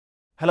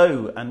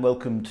Hello and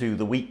welcome to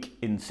The Week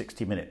in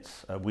 60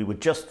 Minutes. We were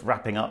just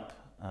wrapping up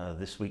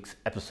this week's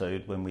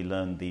episode when we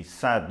learned the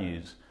sad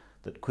news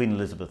that Queen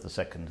Elizabeth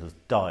II has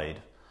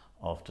died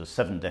after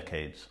 7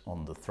 decades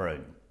on the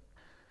throne.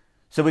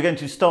 So we're going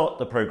to start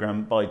the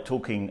programme by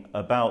talking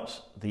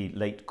about the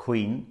late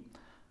Queen,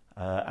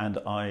 and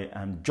I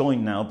am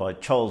joined now by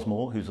Charles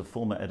Moore, who's a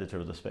former editor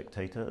of The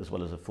Spectator, as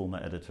well as a former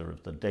editor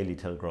of the Daily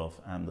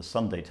Telegraph and the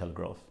Sunday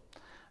Telegraph.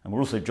 And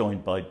we're also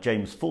joined by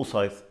James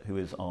Forysth, who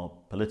is our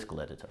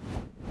political editor.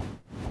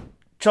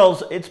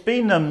 Charles, it's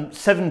been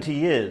 70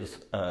 years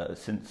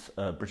since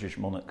a British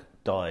monarch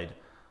died.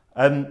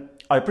 I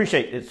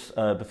appreciate it's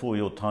before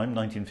your time,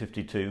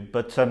 1952,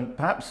 but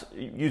perhaps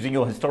using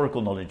your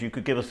historical knowledge, you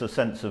could give us a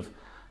sense of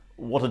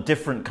what a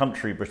different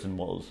country Britain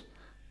was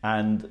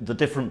and the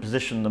different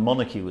position the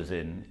monarchy was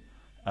in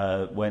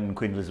when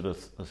Queen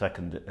Elizabeth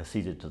II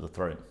acceded to the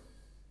throne.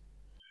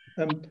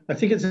 I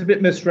think it's a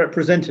bit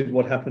misrepresented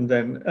what happened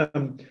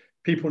then.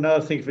 People now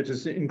think of it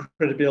as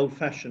incredibly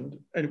old-fashioned,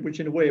 which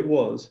in a way it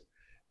was,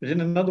 but in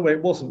another way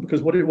it wasn't,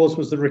 because what it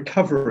was the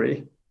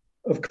recovery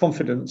of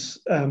confidence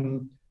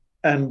and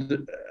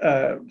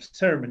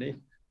ceremony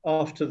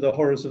after the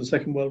horrors of the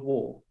Second World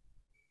War.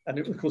 And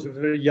it, of course, was a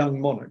very young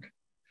monarch.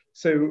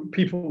 So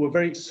people were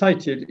very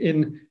excited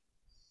it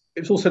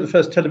was also the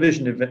first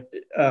television event,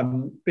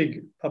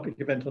 big public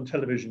event on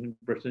television in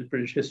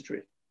British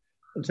history.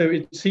 And so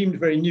it seemed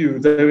very new,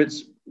 though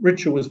its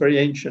ritual was very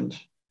ancient.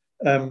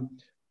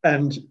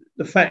 And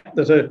the fact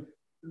that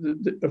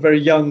a very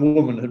young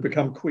woman had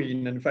become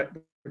queen, and in fact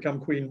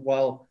become queen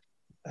while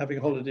having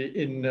a holiday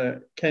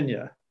in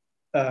Kenya,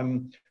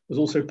 was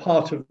also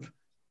part of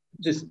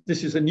this.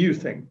 This is a new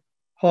thing.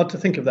 Hard to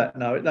think of that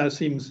now. It now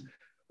seems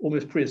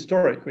almost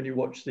prehistoric when you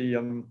watch the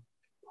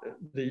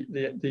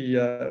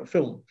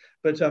film.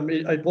 But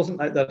it wasn't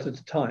like that at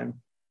the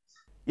time.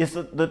 Yes,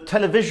 the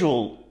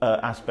televisual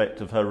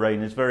aspect of her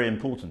reign is very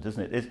important,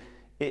 isn't it?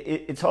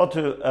 It's hard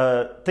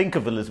to think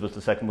of Elizabeth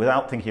II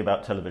without thinking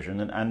about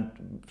television,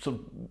 and sort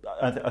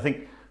of, I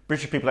think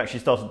British people actually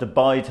started to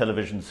buy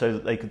television so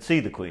that they could see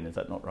the Queen. Is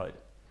that not right?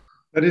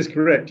 That is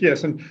correct,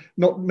 yes, and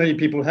not many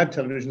people had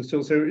television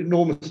still, so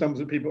enormous numbers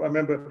of people. I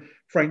remember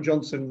Frank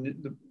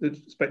Johnson,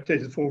 the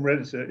Spectator's former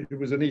editor, who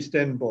was an East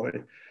End boy,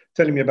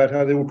 telling me about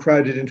how they all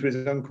crowded into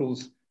his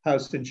uncle's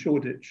house in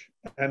Shoreditch,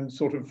 and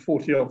sort of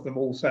 40 of them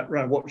all sat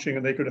around watching,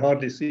 and they could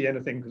hardly see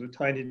anything because of a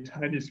tiny,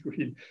 tiny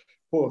screen.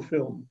 Poor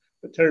film,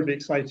 but terribly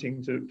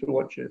exciting to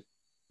watch it.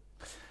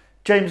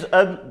 James,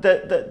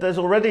 there's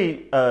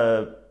already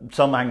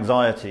some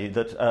anxiety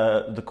that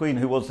the Queen,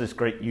 who was this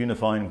great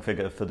unifying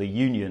figure for the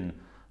Union,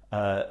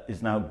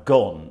 is now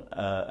gone,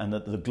 and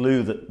that the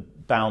glue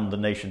that bound the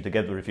nation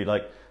together, if you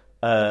like,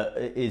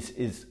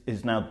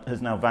 has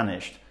now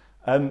vanished.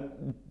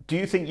 Do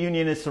you think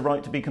Unionists are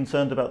right to be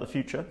concerned about the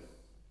future?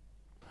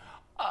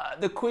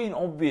 The Queen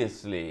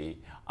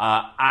obviously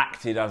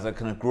acted as a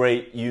kind of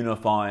great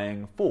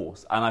unifying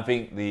force, and I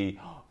think the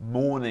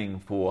mourning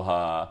for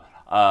her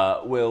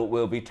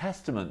will be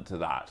testament to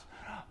that.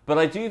 But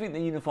I do think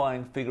the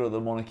unifying figure of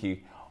the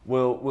monarchy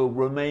will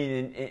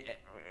remain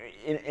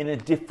in a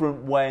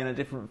different way, in a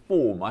different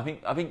form. I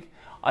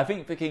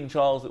think for King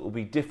Charles it will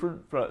be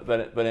different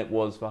than it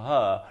was for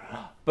her.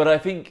 But I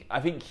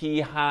think he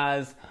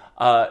has.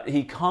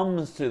 He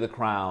comes to the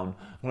crown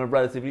kind of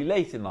relatively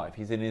late in life.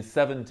 He's in his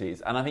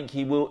 70s, and I think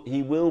he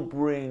will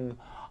bring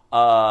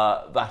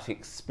that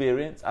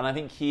experience. And I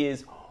think he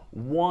is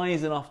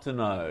wise enough to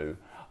know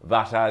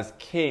that as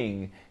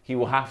king, he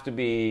will have to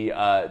be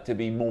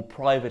more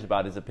private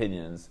about his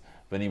opinions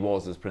than he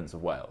was as Prince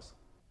of Wales.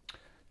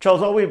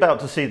 Charles, are we about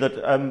to see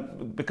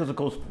that, because of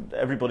course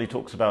everybody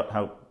talks about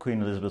how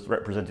Queen Elizabeth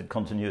represented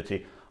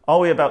continuity, are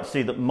we about to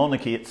see that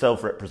monarchy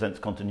itself represents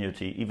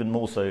continuity, even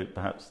more so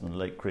perhaps than the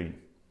late Queen?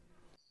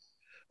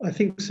 I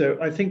think so.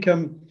 I think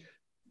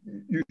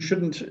you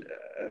shouldn't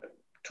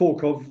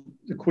talk of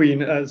the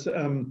Queen as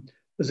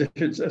if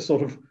it's a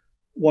sort of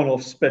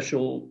one-off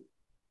special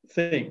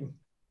thing.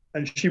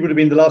 And she would have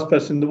been the last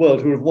person in the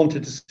world who would have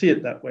wanted to see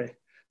it that way.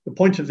 The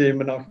point of the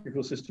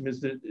monarchical system is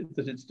that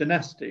it's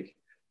dynastic,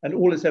 and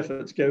all its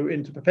efforts go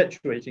into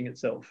perpetuating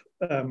itself.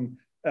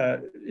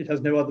 It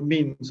has no other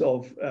means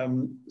of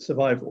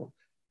survival.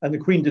 And the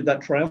Queen did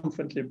that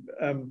triumphantly,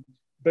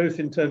 both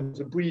in terms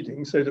of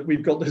breeding, so that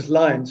we've got this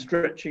line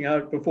stretching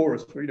out before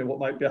us for what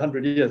might be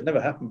 100 years,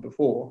 never happened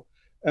before,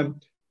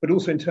 but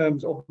also in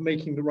terms of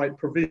making the right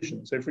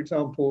provision. So, for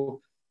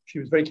example, she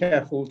was very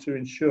careful to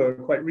ensure,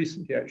 quite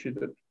recently actually,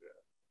 that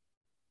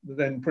the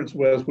then Prince of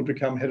Wales would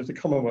become head of the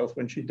Commonwealth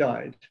when she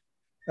died.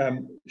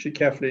 She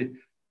carefully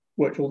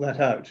worked all that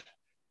out.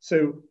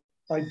 So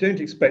I don't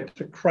expect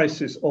a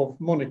crisis of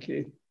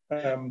monarchy.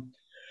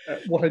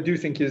 What I do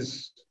think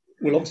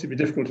will obviously be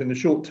difficult in the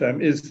short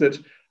term is that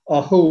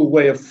our whole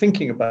way of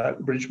thinking about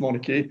the British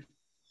monarchy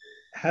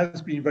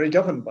has been very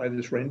governed by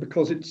this reign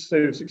because it's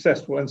so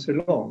successful and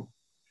so long.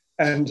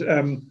 And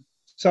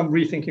some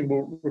rethinking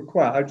will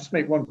require. I'll just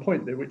make one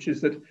point there, which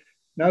is that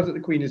now that the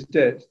Queen is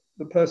dead,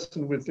 the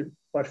person with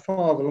by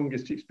far the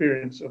longest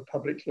experience of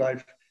public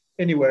life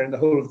anywhere in the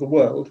whole of the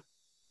world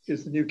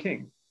is the new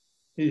king.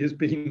 He's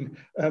been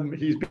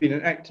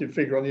an active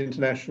figure on the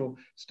international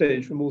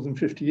stage for more than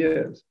 50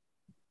 years.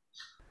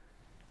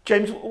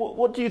 James,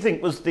 what do you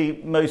think was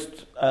the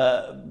most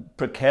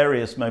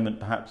precarious moment,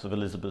 perhaps, of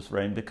Elizabeth's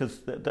reign?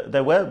 Because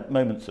there were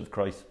moments of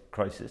crises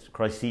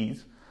in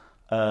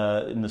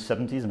the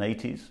 70s and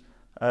 80s.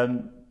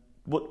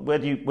 Where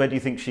do you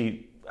think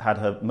she had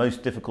her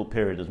most difficult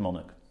period as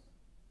monarch?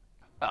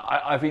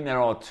 I think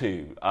there are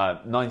two.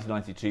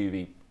 1992,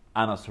 the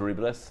Annus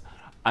Horribilis,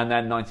 and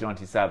then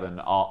 1997,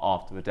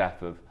 after the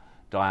death of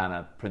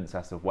Diana,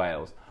 Princess of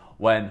Wales,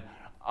 when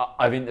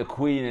I think the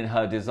Queen, in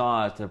her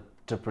desire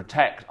to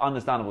protect,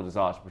 understandable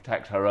desire to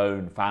protect her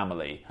own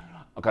family,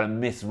 kind of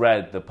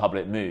misread the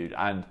public mood,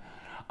 and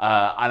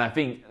I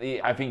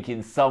think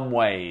in some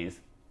ways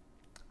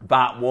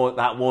that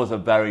was a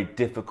very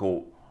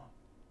difficult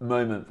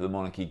moment for the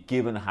monarchy,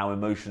 given how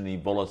emotionally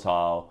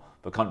volatile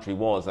the country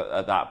was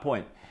at that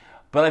point.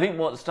 But I think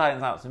what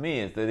stands out to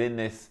me is that in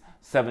this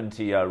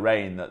 70-year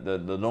reign, that the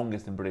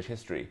longest in British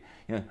history,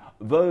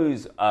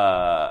 those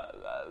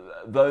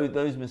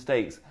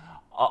mistakes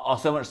are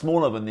so much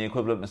smaller than the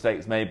equivalent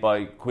mistakes made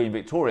by Queen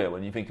Victoria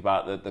when you think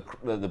about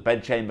the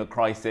bedchamber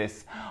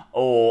crisis,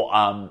 or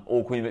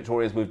Queen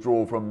Victoria's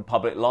withdrawal from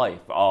public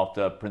life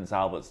after Prince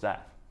Albert's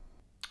death.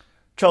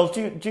 Charles,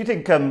 do you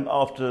think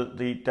after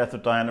the death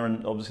of Diana,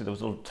 and obviously there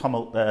was a lot of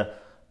tumult there,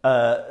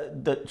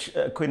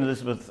 that Queen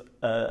Elizabeth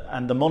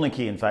and the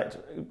monarchy, in fact,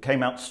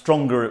 came out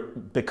stronger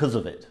because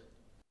of it?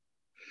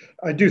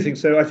 I do think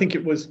so. I think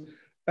it was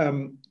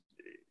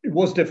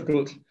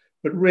difficult,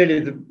 but really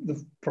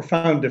the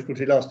profound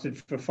difficulty lasted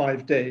for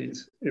 5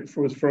 days. It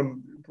was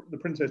from the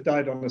princess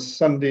died on a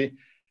Sunday,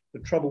 the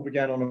trouble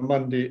began on a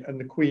Monday, and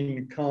the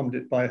Queen calmed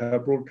it by her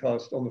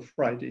broadcast on the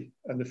Friday,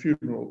 and the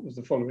funeral was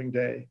the following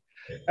day.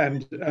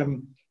 And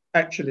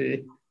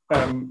actually,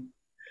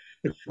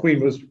 the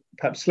Queen was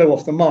perhaps slow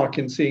off the mark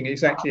in seeing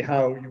exactly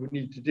how you would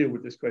need to deal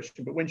with this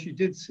question. But when she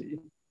did see,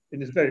 in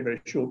this very,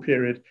 very short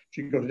period,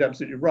 she got it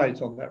absolutely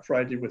right on that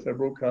Friday with her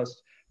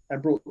broadcast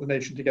and brought the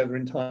nation together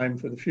in time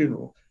for the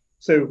funeral.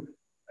 So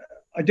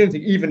I don't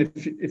think even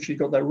if she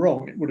got that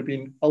wrong, it would have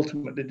been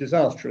ultimately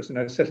disastrous. And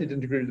I certainly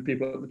didn't agree with the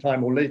people at the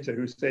time or later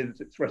who say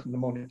that it threatened the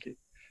monarchy.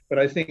 But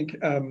I think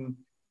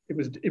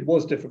it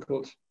was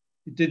difficult.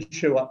 It did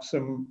show up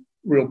some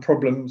real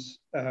problems.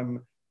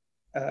 And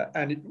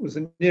it was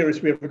the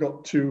nearest we ever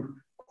got to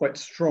quite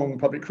strong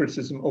public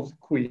criticism of the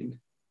Queen.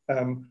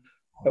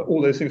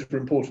 All those things were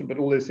important, but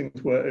all those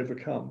things were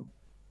overcome.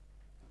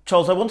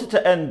 Charles, I wanted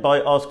to end by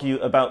asking you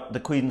about the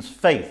Queen's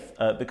faith,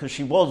 because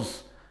she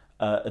was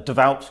a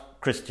devout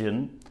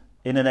Christian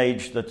in an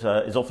age that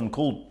is often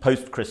called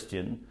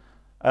post-Christian.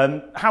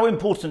 How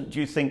important do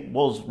you think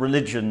was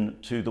religion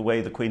to the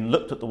way the Queen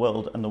looked at the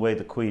world and the way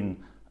the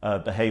Queen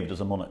behaved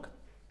as a monarch?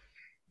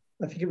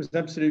 I think it was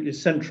absolutely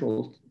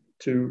central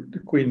to the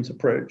Queen's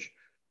approach,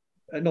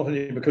 not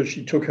only because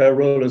she took her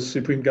role as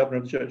Supreme Governor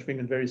of the Church of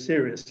England very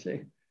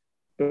seriously,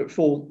 but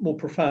for more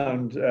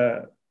profound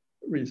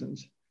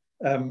reasons.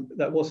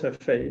 That was her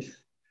faith.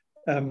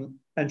 And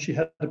she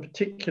had a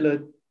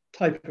particular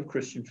type of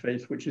Christian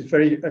faith, which is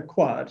very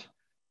quiet,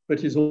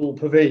 but is all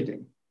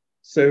pervading.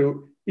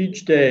 So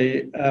each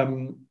day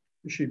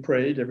she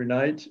prayed every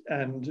night,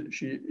 and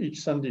each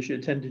Sunday she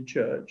attended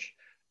church.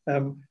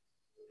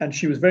 And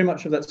she was very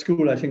much of that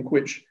school, I think,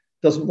 which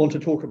doesn't want to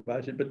talk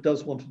about it, but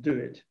does want to do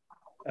it,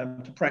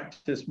 to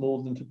practice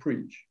more than to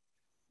preach.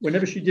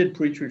 Whenever she did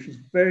preach, which was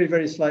very,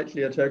 very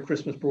slightly at her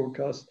Christmas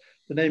broadcast,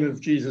 the name of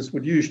Jesus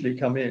would usually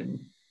come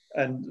in,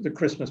 and the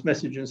Christmas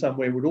message in some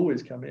way would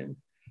always come in,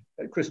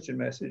 a Christian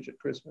message at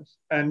Christmas.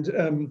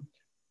 And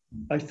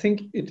I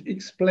think it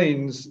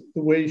explains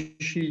the way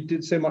she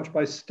did so much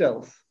by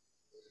stealth.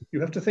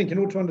 You have to think, in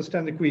order to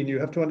understand the Queen, you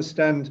have to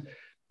understand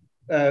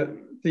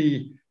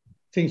the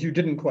things you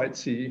didn't quite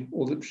see,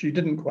 or that she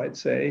didn't quite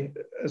say,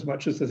 as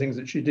much as the things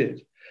that she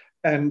did.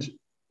 And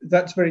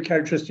that's very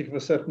characteristic of a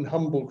certain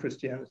humble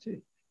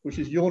Christianity, which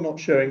is you're not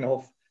showing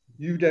off,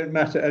 you don't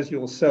matter as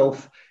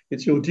yourself,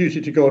 it's your duty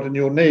to God and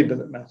your neighbour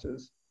that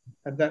matters.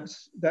 And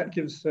that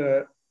gives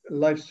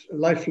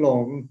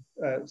lifelong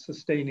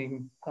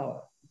sustaining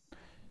power.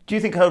 Do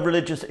you think her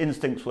religious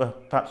instincts were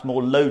perhaps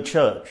more low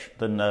church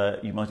than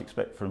you might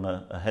expect from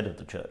a head of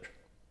the church?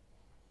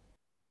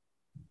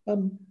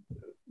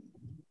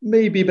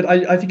 Maybe, but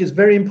I think it's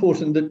very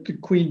important that the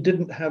Queen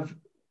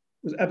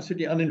was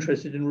absolutely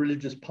uninterested in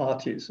religious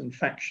parties and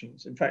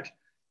factions. In fact,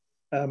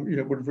 would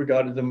have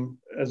regarded them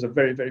as a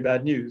very, very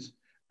bad news.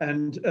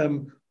 And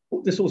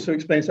this also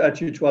explains her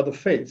attitude to other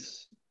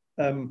faiths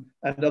and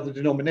other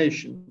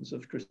denominations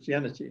of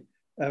Christianity.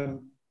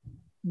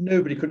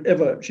 Nobody could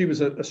ever, she was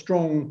a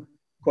strong,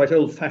 quite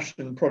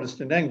old-fashioned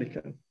Protestant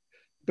Anglican,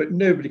 but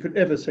nobody could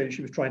ever say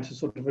she was trying to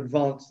sort of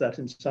advance that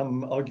in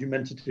some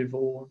argumentative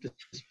or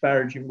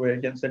disparaging way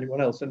against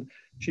anyone else. And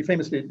she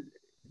famously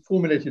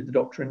formulated the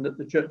doctrine that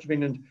the Church of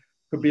England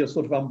could be a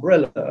sort of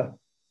umbrella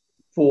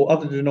for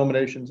other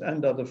denominations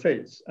and other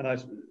faiths. And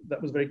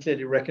that was very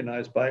clearly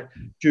recognized by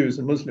Jews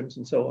and Muslims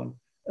and so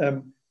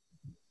on.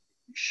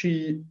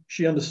 She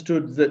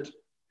understood that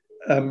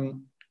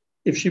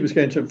if she was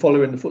going to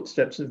follow in the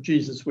footsteps of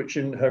Jesus, which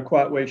in her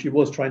quiet way she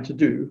was trying to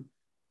do,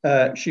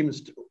 she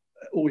must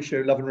always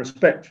show love and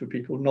respect for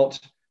people, not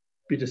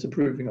be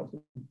disapproving of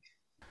them.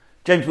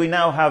 James, we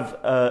now have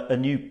a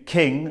new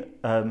king,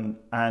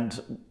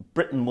 and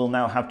Britain will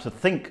now have to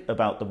think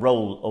about the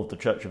role of the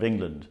Church of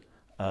England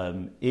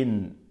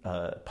in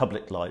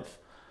public life.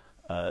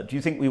 Do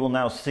you think we will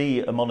now see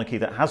a monarchy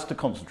that has to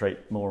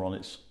concentrate more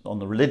on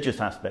the religious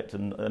aspect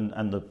and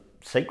the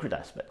sacred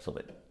aspects of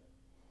it?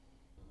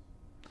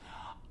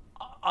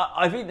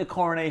 I think the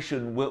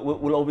coronation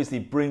will obviously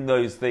bring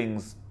those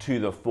things to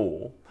the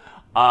fore.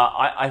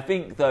 I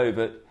think, though,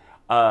 that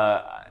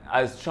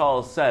as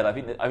Charles said, I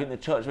think the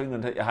Church of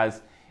England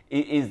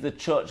is the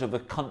church of the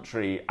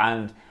country,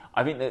 and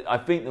I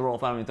think the royal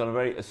family have done a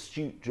very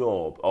astute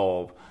job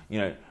of,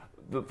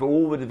 for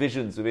all the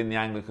divisions within the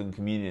Anglican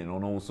Communion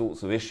on all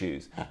sorts of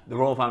issues, the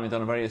royal family have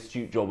done a very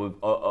astute job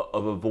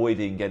of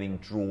avoiding getting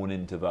drawn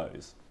into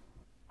those.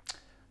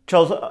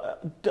 Charles,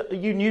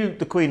 you knew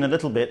the Queen a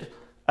little bit.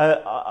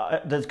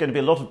 There's going to be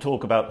a lot of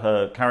talk about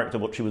her character,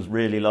 what she was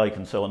really like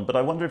and so on, but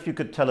I wonder if you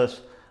could tell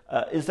us,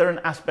 is there an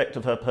aspect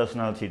of her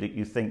personality that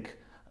you think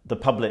the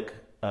public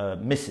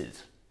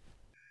misses?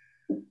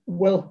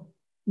 Well,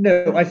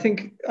 no, I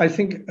think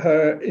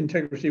her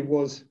integrity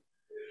was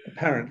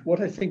apparent.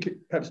 What I think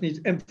it perhaps needs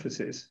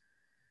emphasis,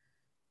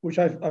 which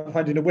I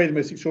find in a way the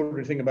most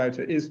extraordinary thing about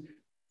her, is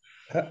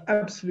her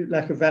absolute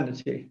lack of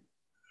vanity.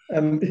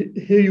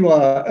 Here you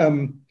are,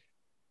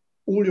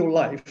 all your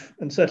life,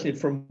 and certainly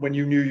from when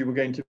you knew you were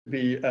going to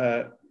be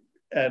heir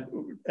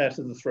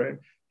to the throne,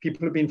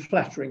 people have been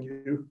flattering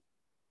you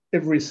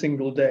every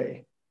single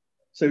day.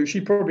 So she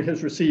probably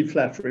has received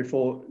flattery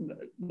for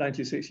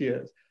 96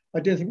 years. I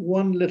don't think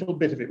one little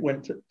bit of it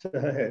went to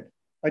her head.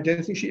 I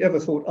don't think she ever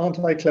thought, aren't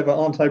I clever,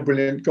 aren't I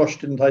brilliant, gosh,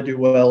 didn't I do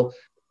well,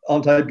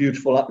 aren't I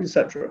beautiful,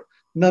 etc.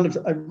 None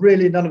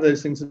of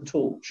those things at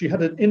all. She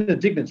had an inner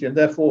dignity and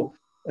therefore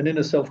an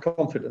inner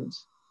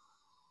self-confidence,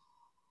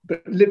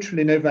 but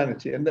literally no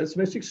vanity. And that's the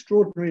most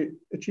extraordinary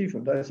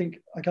achievement.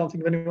 I can't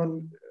think of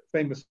anyone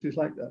famous who's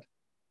like that.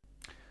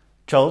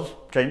 Charles,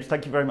 James,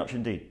 thank you very much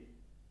indeed.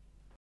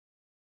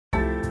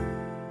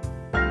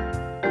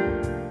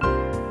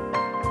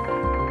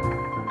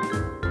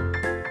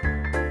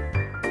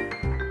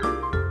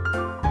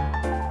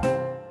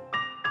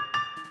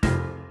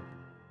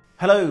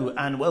 Hello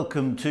and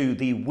welcome to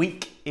the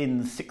Week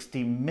in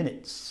 60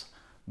 Minutes.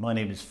 My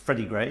name is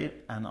Freddy Gray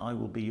and I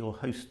will be your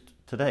host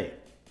today.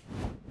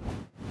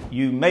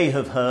 You may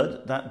have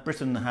heard that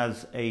Britain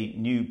has a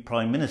new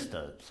Prime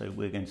Minister, so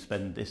we're going to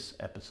spend this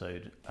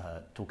episode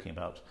talking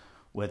about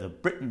whether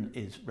Britain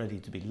is ready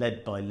to be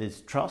led by Liz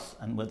Truss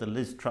and whether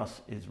Liz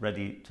Truss is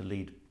ready to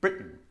lead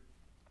Britain.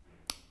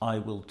 I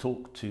will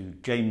talk to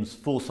James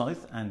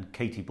Forysth and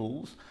Katy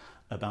Balls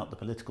about the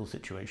political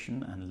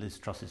situation and Liz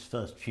Truss's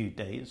first few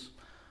days.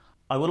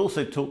 I will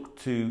also talk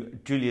to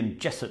Julian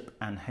Jessop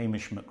and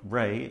Hamish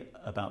McRae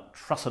about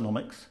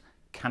Trussonomics.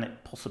 Can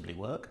it possibly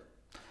work?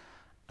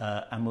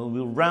 And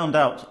we'll round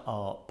out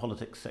our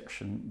politics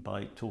section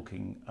by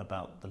talking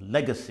about the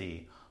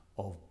legacy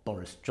of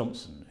Boris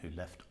Johnson, who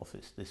left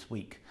office this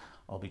week.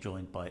 I'll be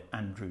joined by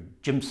Andrew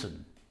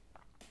Gimson.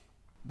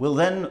 We'll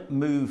then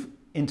move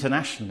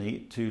internationally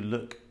to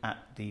look at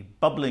the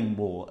bubbling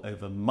war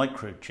over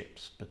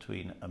microchips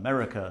between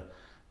America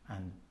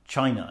and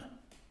China.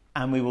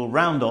 And we will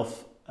round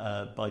off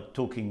by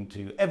talking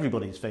to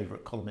everybody's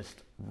favourite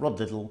columnist, Rod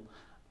Liddle,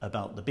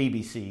 about the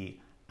BBC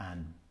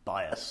and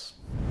bias.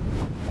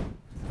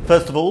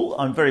 First of all,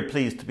 I'm very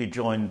pleased to be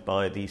joined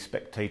by the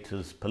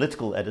Spectator's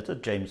political editor,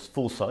 James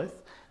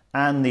Forsyth,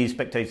 and the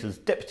Spectator's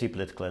deputy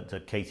political editor,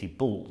 Katy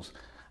Balls.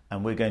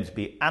 And we're going to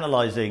be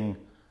analysing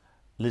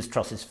Liz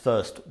Truss's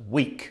first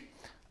week.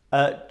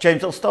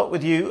 James, I'll start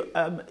with you.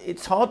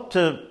 It's hard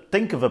to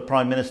think of a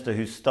Prime Minister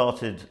who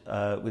started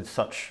with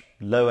such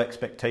low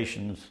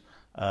expectations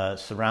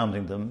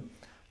surrounding them.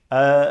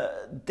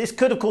 This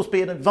could, of course,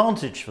 be an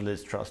advantage for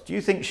Liz Truss. Do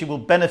you think she will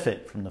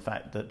benefit from the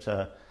fact that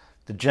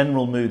the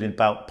general mood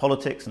about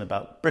politics and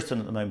about Britain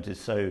at the moment is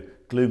so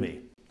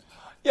gloomy?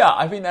 Yeah,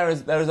 I think there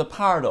is a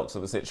paradox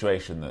of a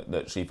situation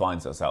that she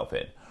finds herself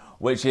in,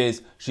 which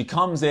is she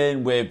comes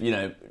in with,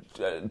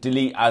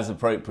 delete as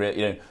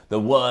appropriate, the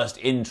worst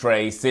in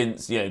tray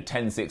since,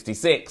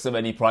 1066 of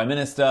any Prime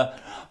Minister.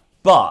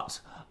 But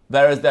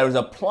there is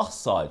a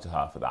plus side to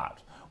her for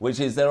that, which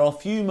is there are a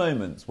few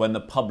moments when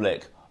the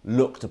public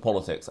look to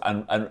politics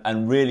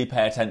and really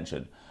pay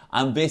attention.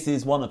 And this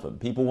is one of them.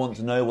 People want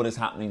to know what is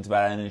happening to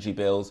their energy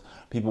bills.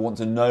 People want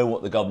to know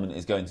what the government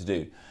is going to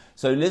do.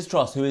 So Liz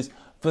Truss, who is,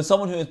 for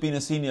someone who has been a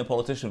senior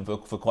politician for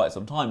quite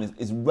some time,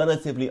 is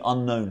relatively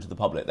unknown to the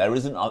public. There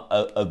isn't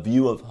a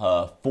view of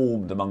her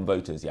formed among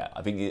voters yet.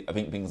 I think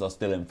things are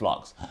still in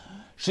flux.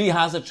 She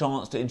has a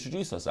chance to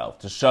introduce herself,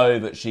 to show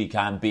that she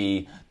can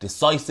be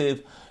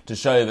decisive, to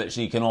show that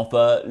she can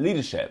offer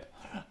leadership.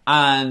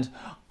 And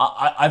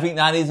I think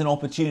that is an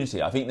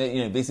opportunity. I think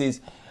that, this is...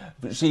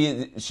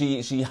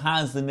 She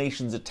has the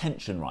nation's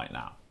attention right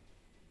now.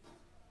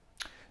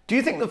 Do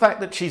you think the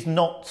fact that she's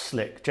not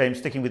slick, James,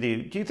 sticking with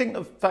you, do you think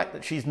the fact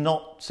that she's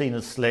not seen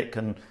as slick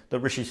and that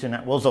Rishi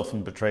Sunak was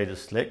often portrayed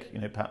as slick,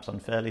 perhaps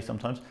unfairly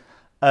sometimes,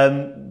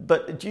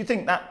 but do you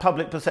think that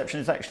public perception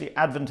is actually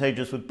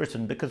advantageous with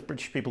Britain because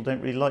British people don't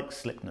really like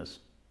slickness?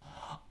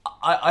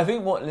 I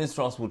think what Liz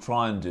Truss will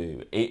try and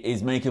do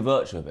is make a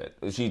virtue of it.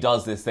 She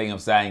does this thing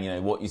of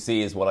saying, what you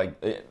see is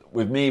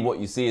with me, what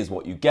you see is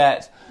what you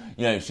get.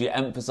 She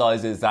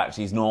emphasises that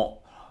she's not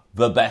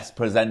the best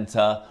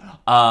presenter.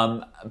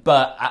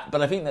 But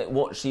I think that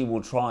what she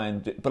will try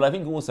and do, but I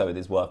think also it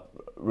is worth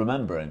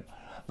remembering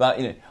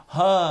that,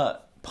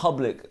 her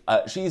public,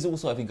 she is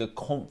also, I think, a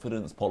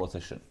confidence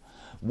politician.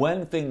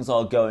 When things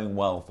are going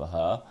well for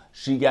her,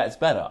 she gets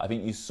better. I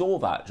think you saw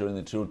that during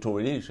the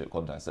Tory leadership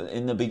contest.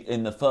 In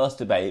the first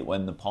debate,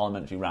 when the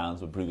parliamentary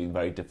rounds were proving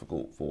very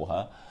difficult for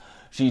her,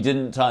 she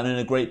didn't turn in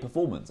a great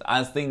performance.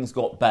 As things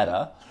got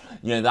better,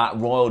 that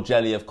royal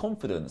jelly of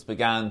confidence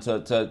began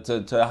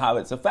to have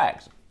its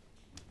effect.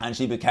 And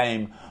she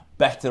became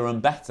better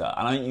and better.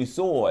 And I think you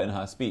saw in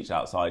her speech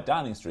outside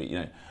Downing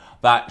Street,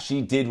 that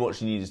she did what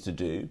she needed to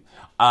do.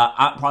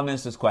 At Prime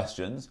Minister's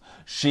questions,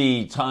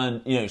 she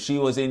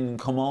was in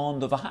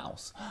command of the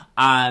House.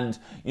 And,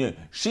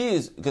 she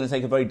is going to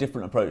take a very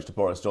different approach to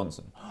Boris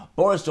Johnson.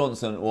 Boris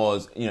Johnson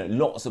was,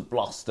 lots of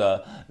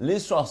bluster.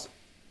 Liz Truss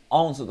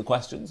answered the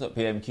questions at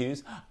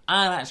PMQs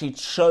and actually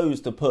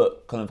chose to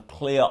put kind of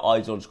clear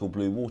ideological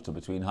blue water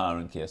between her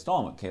and Keir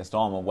Starmer. Keir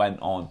Starmer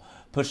went on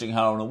pushing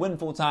her on a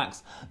windfall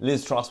tax.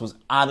 Liz Truss was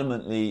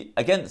adamantly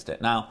against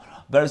it. Now,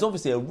 there is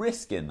obviously a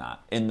risk in that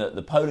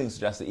the polling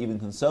suggests that even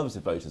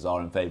Conservative voters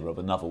are in favour of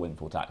another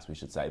windfall tax, we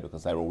should say,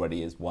 because there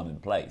already is one in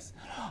place.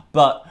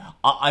 But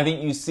I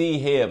think you see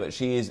here that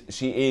she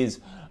is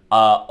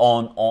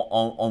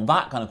on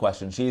that kind of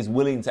question, she is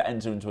willing to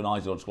enter into an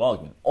ideological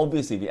argument.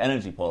 Obviously, the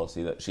energy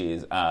policy that she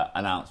is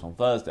announced on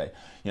Thursday,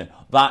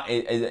 that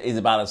is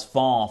about as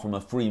far from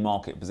a free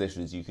market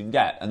position as you can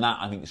get, and that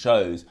I think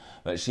shows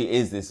that she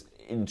is this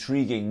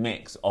intriguing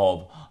mix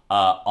of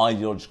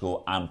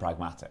ideological and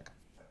pragmatic.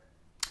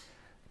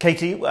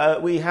 Katy,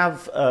 we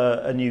have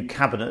a new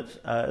cabinet,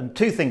 and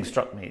two things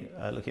struck me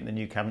looking at the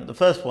new cabinet. The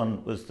first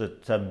one was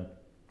that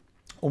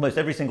almost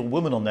every single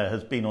woman on there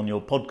has been on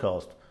your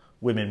podcast,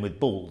 Women with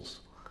Balls.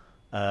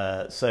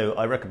 So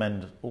I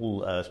recommend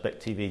all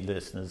SpecTV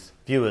listeners,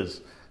 viewers,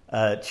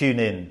 tune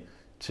in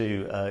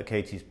to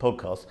Katy's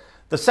podcast.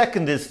 The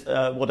second is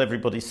what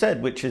everybody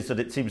said, which is that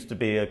it seems to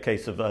be a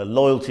case of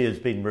loyalty has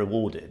been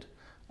rewarded.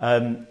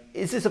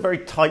 Is this a very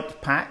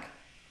tight pack?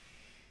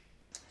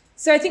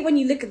 So I think when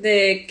you look at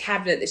the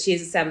cabinet that she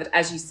has assembled,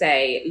 as you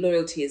say,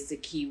 loyalty is the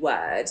key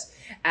word.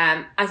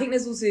 I think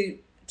there's also,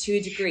 to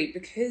a degree,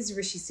 because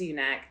Rishi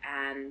Sunak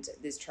and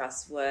Liz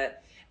Truss were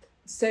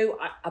so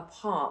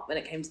apart when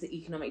it came to the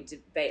economic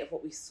debate of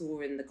what we saw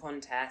in the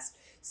contest.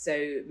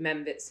 So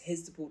members,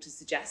 his supporters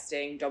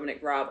suggesting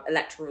Dominic Raab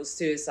electoral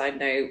suicide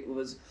note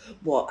was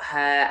what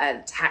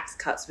her tax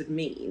cuts would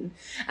mean.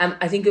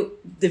 I think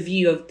the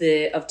view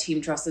of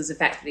Team Truss is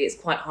effectively it's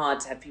quite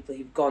hard to have people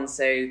who've gone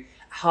so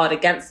hard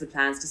against the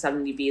plans to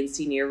suddenly be in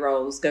senior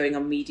roles, going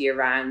on media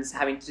rounds,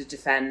 having to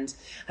defend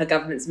her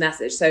government's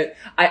message. So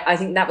I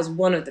think that was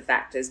one of the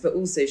factors, but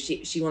also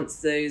she wants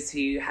those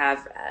who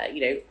have,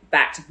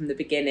 backed her from the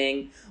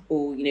beginning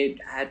or,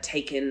 had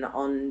taken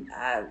on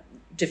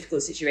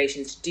difficult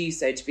situations to do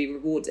so, to be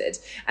rewarded.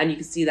 And you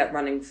can see that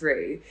running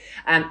through.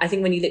 I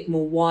think when you look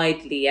more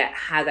widely at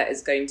how that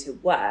is going to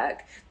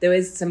work, there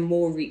is some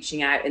more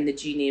reaching out in the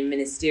junior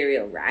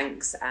ministerial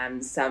ranks.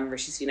 Some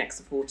Rishi Sunak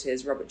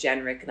supporters, Robert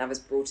Jenrick and others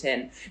brought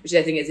in, which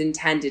I think is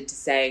intended to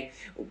say,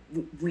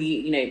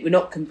 we're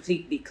not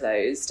completely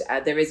closed.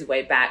 There is a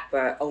way back,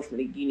 but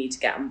ultimately you need to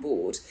get on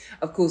board.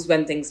 Of course,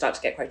 when things start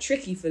to get quite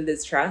tricky for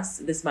Liz Truss,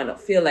 this might not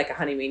feel like a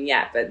honeymoon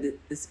yet, but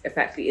this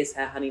effectively is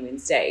her honeymoon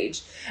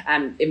stage.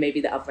 It may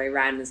be the other way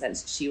around in the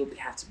sense that she will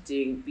have to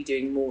be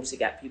doing more to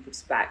get people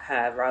to back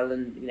her rather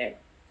than,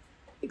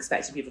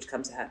 expecting people to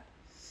come to her.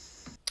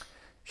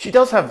 She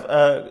does have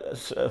a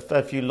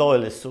fair few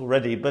loyalists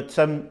already, but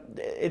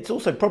it's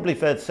also probably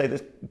fair to say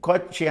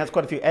that she has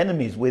quite a few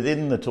enemies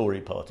within the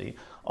Tory party.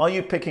 Are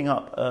you picking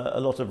up a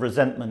lot of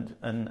resentment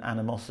and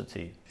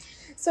animosity?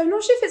 So I'm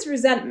not sure if it's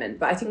resentment,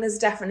 but I think there's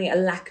definitely a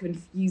lack of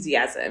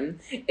enthusiasm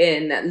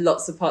in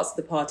lots of parts of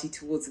the party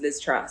towards Liz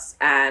Truss.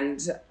 And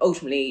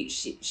ultimately,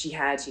 she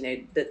had,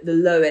 the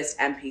lowest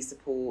MP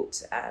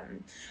support,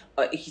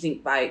 if you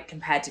think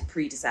compared to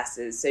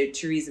predecessors. So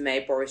Theresa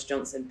May, Boris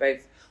Johnson,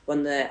 both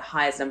won the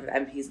highest number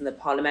of MPs in the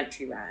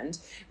parliamentary round.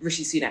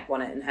 Rishi Sunak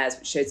won it in hers,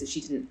 which shows that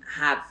she didn't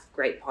have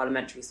great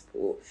parliamentary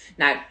support.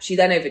 Now, she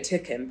then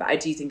overtook him, but I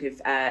do think if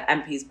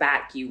MPs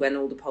back you when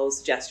all the polls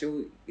suggest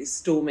you're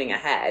storming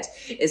ahead,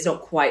 it's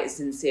not quite as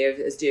sincere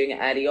as doing it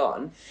early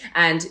on.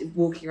 And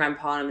walking around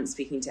Parliament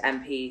speaking to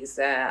MPs,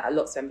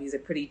 lots of MPs are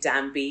pretty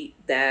damn beat.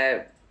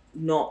 They're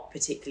not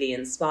particularly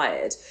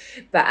inspired.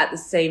 But at the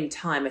same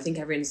time, I think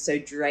everyone's so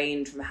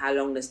drained from how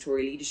long this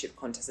Tory leadership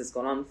contest has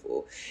gone on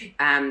for,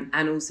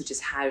 and also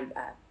just how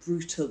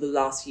brutal the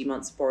last few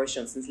months of Boris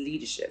Johnson's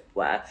leadership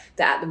were,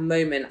 that at the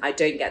moment I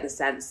don't get the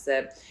sense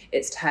that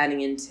it's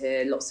turning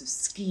into lots of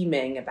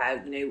scheming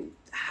about,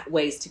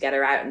 ways to get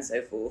her out and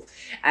so forth,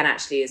 and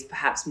actually is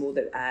perhaps more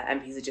that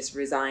MPs are just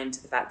resigned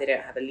to the fact they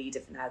don't have a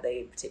leader for now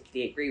they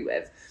particularly agree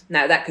with.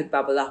 Now that could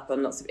bubble up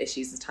on lots of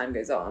issues as time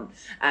goes on,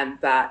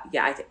 but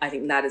yeah, I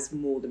think that is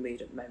more the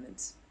mood at the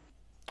moment.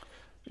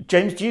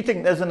 James, do you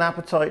think there's an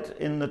appetite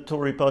in the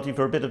Tory party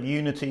for a bit of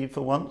unity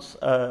for once?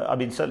 I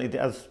mean, certainly,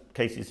 as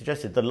Katy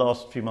suggested, the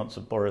last few months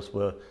of Boris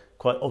were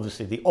quite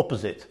obviously the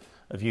opposite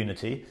of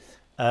unity,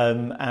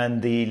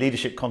 and the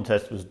leadership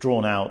contest was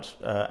drawn out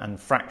and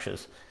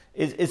fractious.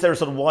 Is there a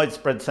sort of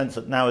widespread sense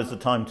that now is the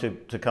time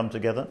to come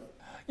together?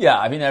 Yeah,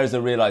 I mean, there is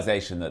a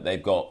realisation that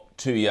they've got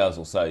 2 years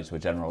or so to a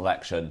general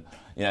election.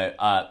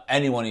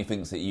 Anyone who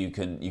thinks that you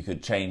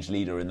could change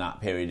leader in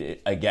that period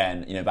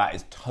again, that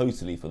is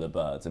totally for the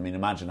birds. I mean,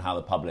 imagine how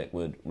the public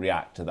would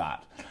react to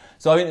that.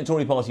 So I think the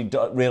Tory party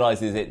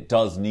realises it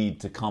does need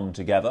to come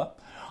together.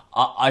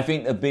 I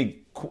think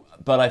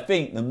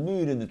the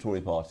mood in the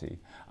Tory party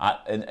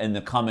in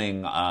the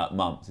coming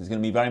months is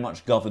going to be very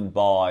much governed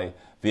by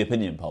the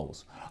opinion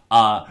polls.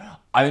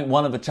 I think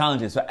one of the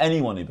challenges for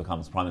anyone who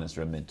becomes Prime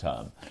Minister in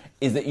midterm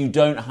is that you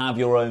don't have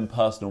your own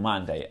personal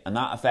mandate, and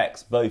that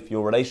affects both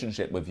your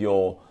relationship with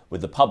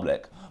the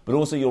public, but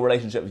also your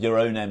relationship with your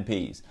own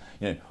MPs.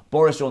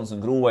 Boris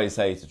Johnson could always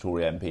say to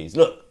Tory MPs,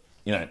 look,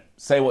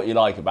 say what you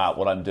like about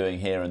what I'm doing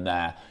here and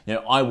there.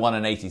 I won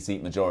an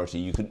 80-seat majority.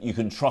 You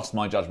can trust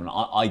my judgment.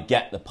 I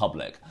get the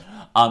public.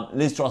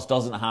 Liz Truss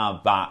doesn't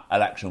have that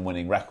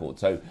election-winning record,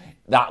 so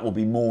that will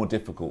be more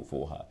difficult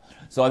for her.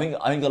 So I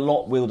think a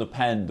lot will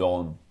depend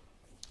on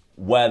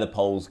where the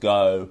polls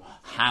go,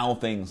 how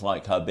things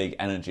like her big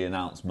energy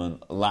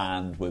announcement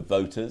land with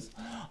voters,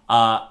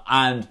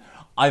 and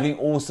I think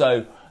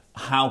also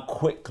how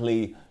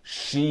quickly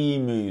she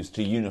moves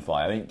to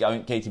unify. I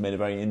think Katy made a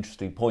very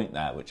interesting point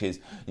there, which is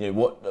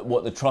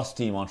what the Truss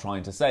team are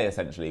trying to say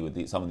essentially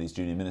with some of these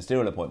junior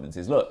ministerial appointments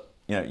is, look,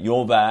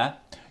 you're there.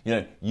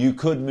 You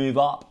could move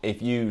up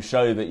if you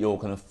show that you're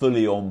kind of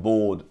fully on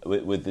board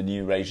with the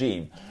new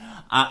regime,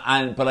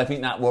 but I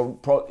think that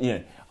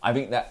I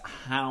think that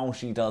how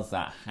she does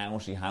that, how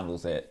she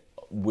handles it,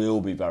 will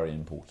be very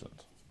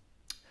important.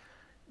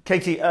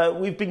 Katy,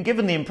 we've been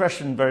given the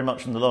impression very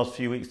much in the last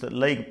few weeks that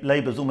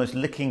Labour's almost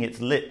licking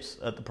its lips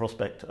at the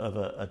prospect of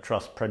a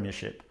Truss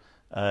premiership.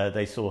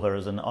 They saw her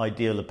as an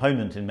ideal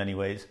opponent in many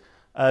ways.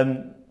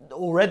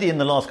 Already in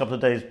the last couple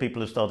of days,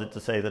 people have started to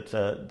say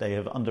that they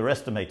have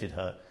underestimated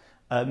her.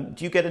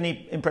 Do you get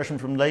any impression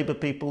from Labour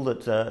people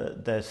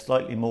that they're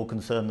slightly more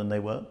concerned than they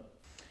were?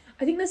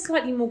 I think they're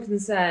slightly more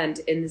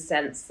concerned in the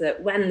sense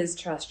that when Liz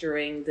Truss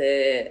during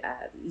the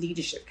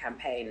leadership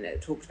campaign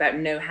talked about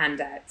no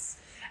handouts,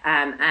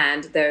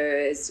 and there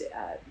is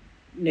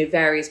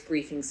various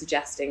briefings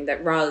suggesting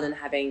that rather than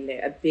having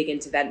a big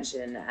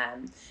intervention,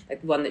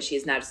 like the one that she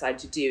has now decided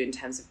to do in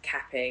terms of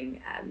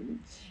capping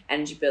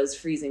energy bills,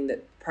 freezing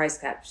the price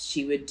caps,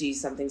 she would do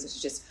something such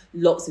as just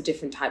lots of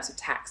different types of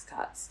tax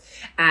cuts.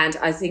 And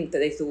I think that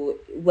they thought,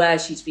 were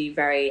she to be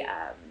very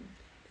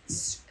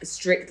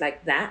strict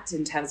like that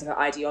in terms of her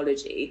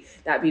ideology,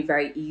 that would be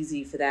very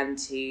easy for them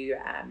to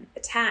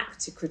attack,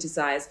 to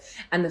criticise.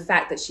 And the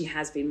fact that she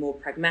has been more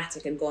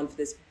pragmatic and gone for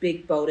this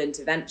big, bold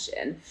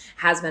intervention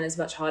has meant it's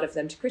much harder for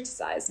them to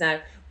criticise. Now,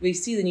 we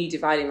see the new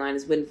dividing line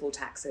as windfall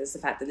taxes, the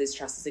fact that Liz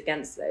Truss is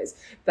against those.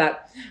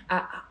 But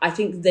I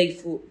think they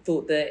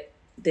thought that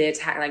the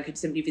attack line could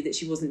simply be that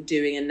she wasn't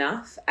doing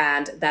enough,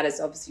 and that has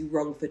obviously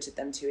wrong-footed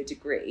them to a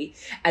degree.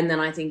 And then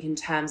I think in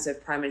terms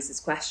of Prime Minister's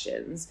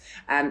questions,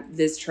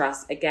 Liz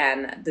Truss,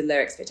 again, the low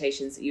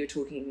expectations that you were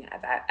talking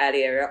about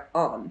earlier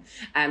on,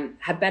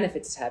 have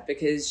benefited her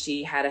because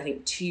she had, I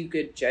think, 2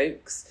 good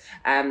jokes.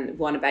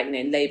 One about,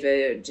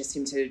 Labour just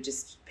seemed to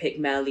just pick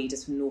male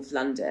leaders from North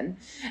London,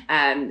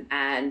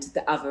 and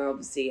the other,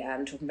 obviously,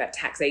 talking about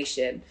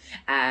taxation,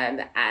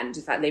 and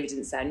the fact Labour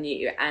didn't sound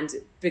new. And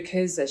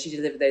because she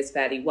delivered those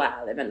fairly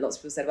well, it meant lots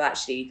of people said, well,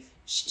 actually,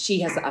 she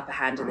has the upper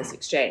hand in this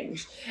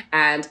exchange.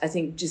 And I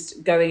think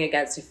just going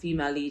against a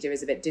female leader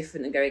is a bit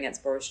different than going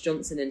against Boris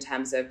Johnson in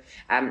terms of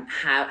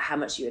how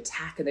much you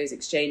attack in those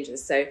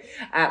exchanges. So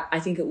I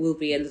think it will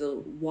be a little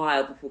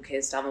while before Keir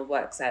Starmer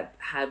works out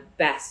how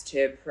best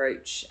to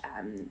approach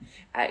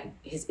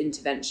his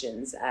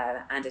interventions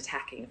and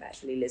attacking,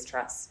 effectively, Liz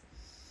Truss.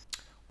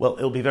 Well,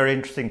 it'll be very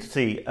interesting to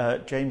see.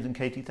 James and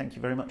Katy, thank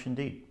you very much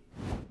indeed.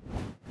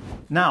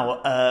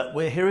 Now,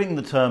 we're hearing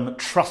the term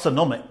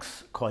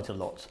Trussonomics quite a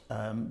lot,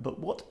 but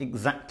what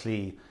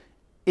exactly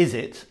is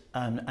it,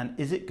 and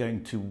is it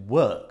going to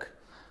work?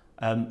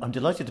 I'm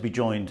delighted to be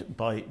joined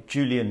by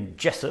Julian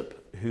Jessop,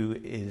 who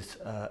is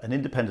an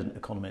independent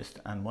economist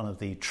and one of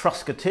the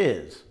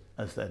Trussketeers,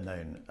 as they're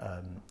known,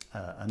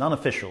 an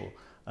unofficial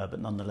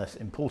but nonetheless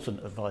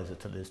important advisor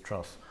to Liz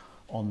Truss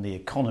on the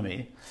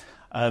economy.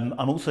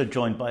 I'm also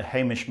joined by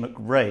Hamish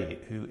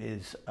McRae, who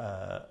is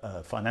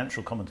a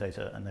financial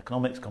commentator and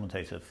economics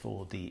commentator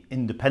for The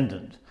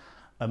Independent,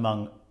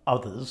 among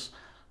others.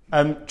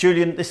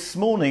 Julian, this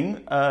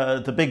morning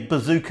the big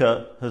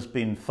bazooka has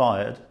been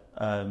fired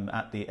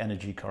at the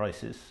energy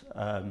crisis.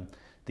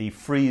 The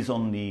freeze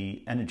on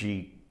the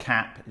energy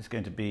cap is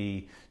going to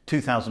be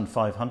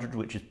 2,500,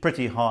 which is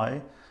pretty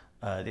high.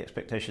 The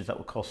expectation is that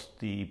will cost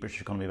the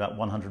British economy about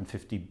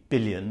 150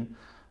 billion.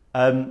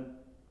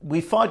 We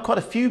fired quite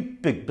a few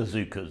big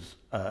bazookas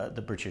at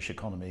the British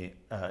economy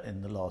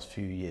in the last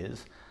few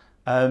years,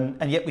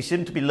 and yet we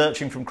seem to be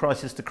lurching from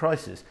crisis to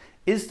crisis.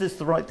 Is this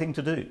the right thing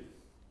to do?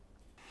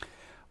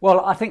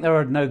 Well, I think there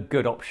are no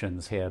good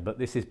options here, but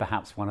this is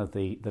perhaps one of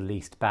the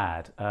least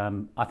bad.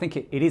 I think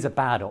it is a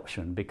bad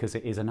option because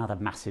it is another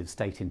massive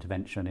state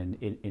intervention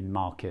in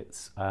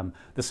markets.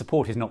 The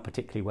support is not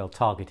particularly well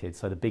targeted,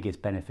 so the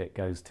biggest benefit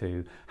goes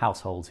to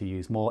households who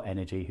use more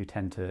energy, who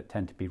tend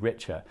to be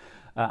richer.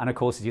 And of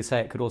course, as you say,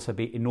 it could also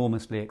be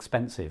enormously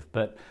expensive.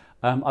 But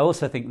I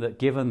also think that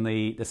given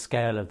the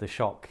scale of the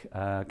shock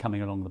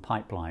coming along the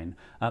pipeline,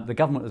 the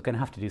government was going to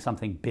have to do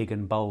something big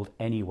and bold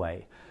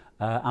anyway.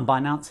 And by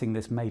announcing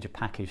this major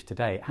package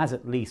today, it has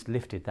at least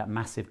lifted that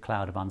massive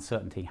cloud of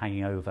uncertainty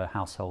hanging over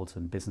households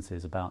and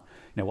businesses about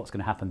what's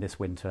going to happen this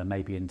winter,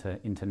 maybe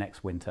into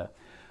next winter.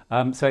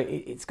 So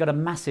it's got a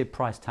massive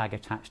price tag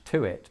attached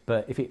to it,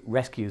 but if it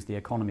rescues the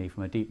economy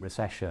from a deep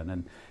recession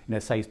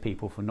and saves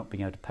people from not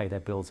being able to pay their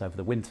bills over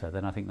the winter,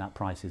 then I think that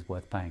price is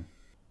worth paying.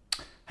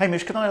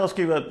 Hamish, can I ask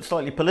you a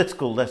slightly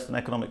political, less than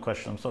economic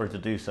question? I'm sorry to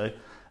do so.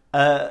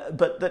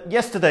 But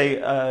yesterday,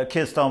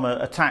 Keir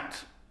Starmer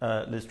attacked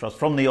Liz Truss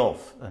from the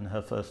off in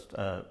her first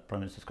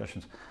Prime Minister's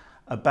questions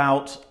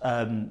about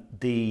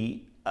that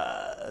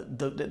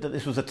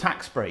this was a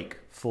tax break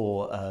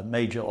for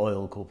major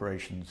oil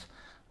corporations,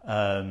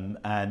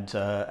 and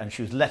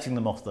she was letting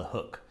them off the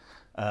hook,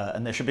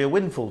 and there should be a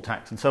windfall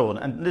tax and so on.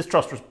 And Liz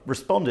Truss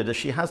responded, as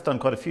she has done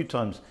quite a few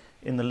times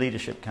in the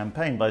leadership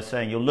campaign, by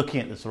saying you're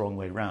looking at this the wrong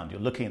way round. You're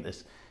looking at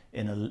this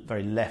in a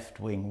very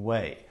left-wing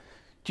way.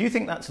 Do you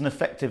think that's an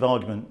effective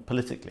argument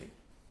politically?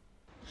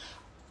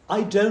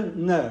 I don't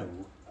know.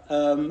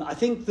 I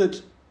think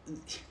that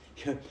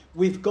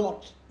we've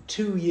got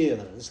 2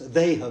 years,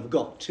 they have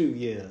got 2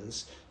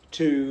 years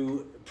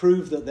to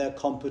prove that they're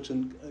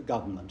competent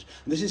government.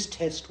 And this is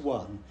test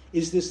one.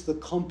 Is this the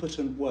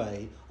competent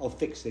way of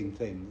fixing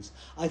things?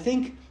 I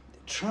think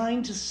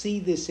trying to see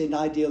this in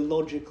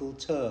ideological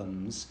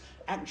terms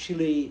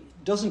actually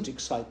doesn't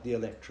excite the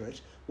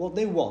electorate. What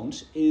they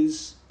want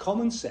is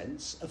common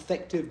sense,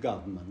 effective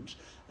government,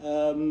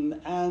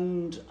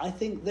 and I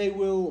think they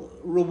will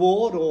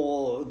reward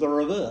or the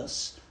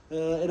reverse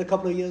in a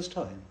couple of years'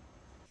 time.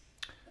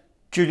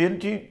 Julian,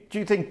 do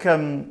you think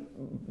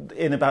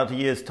in about a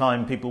year's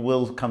time people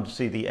will come to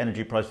see the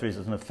energy price freeze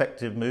as an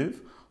effective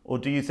move, or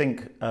do you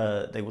think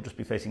they will just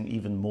be facing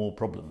even more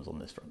problems on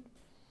this front?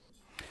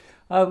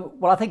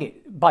 Well, I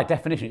think by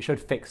definition it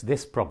should fix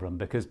this problem,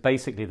 because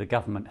basically the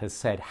government has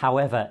said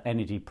however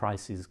energy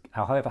prices,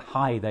 however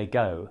high they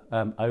go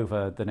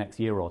over the next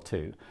year or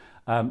two,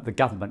 the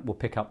government will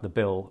pick up the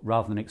bill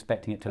rather than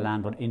expecting it to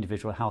land on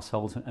individual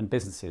households and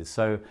businesses.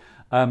 So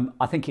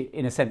I think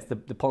in a sense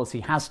the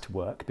policy has to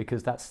work,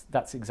 because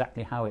that's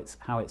exactly how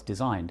it's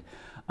designed.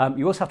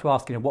 You also have to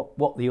ask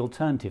what the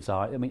alternatives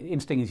are. I mean,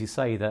 interesting as you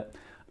say that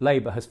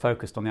Labour has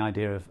focused on the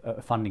idea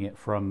of funding it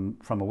from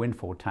a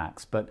windfall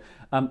tax, but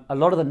a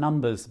lot of the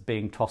numbers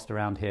being tossed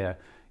around here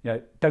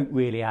don't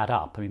really add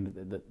up. I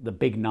mean, the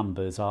big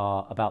numbers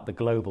are about the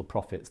global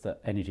profits that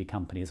energy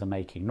companies are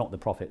making, not the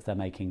profits they're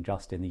making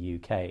just in the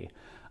UK.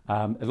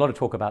 There's a lot of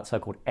talk about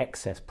so-called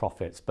excess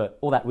profits, but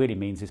all that really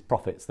means is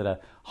profits that are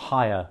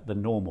higher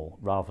than normal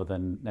rather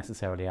than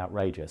necessarily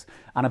outrageous.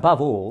 And above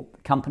all,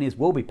 companies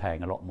will be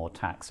paying a lot more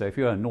tax. So if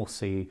you're a North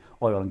Sea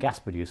oil and gas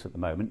producer at the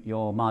moment,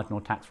 your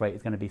marginal tax rate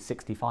is going to be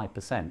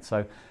 65%.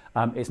 So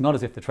it's not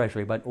as if the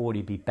Treasury won't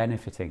already be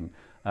benefiting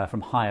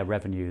from higher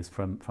revenues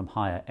from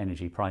higher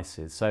energy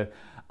prices. So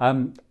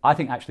I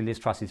think actually Liz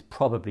Truss is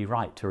probably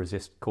right to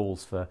resist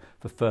calls for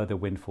further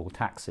windfall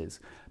taxes,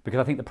 because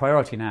I think the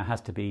priority now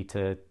has to be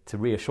to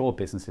reassure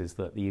businesses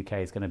that the UK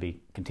is going to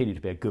continue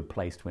to be a good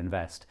place to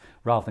invest,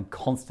 rather than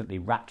constantly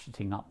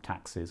ratcheting up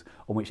taxes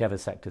on whichever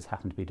sectors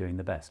happen to be doing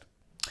the best.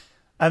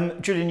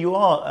 Julian, you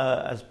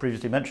are, as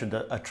previously mentioned,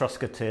 a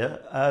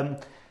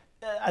Trusketeer.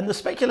 And the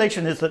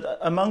speculation is that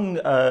among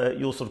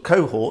your sort of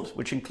cohort,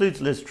 which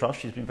includes Liz Truss,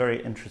 she's been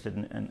very interested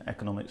in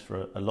economics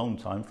for a long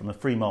time from a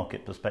free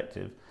market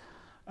perspective,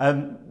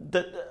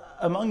 that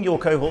among your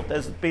cohort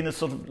there's been a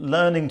sort of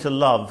learning to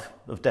love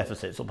of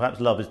deficits, or perhaps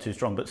love is too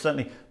strong, but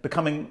certainly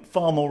becoming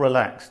far more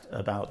relaxed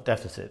about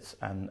deficits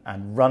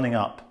and running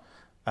up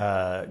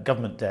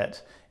government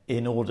debt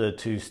in order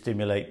to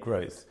stimulate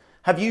growth.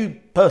 Have you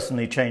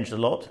personally changed a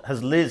lot?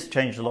 Has Liz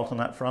changed a lot on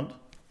that front?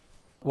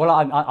 Well,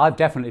 I've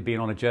definitely been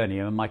on a journey.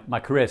 I mean, my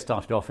career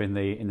started off in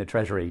the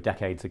Treasury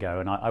decades ago,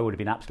 and I would have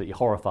been absolutely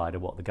horrified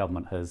at what the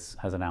government has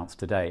announced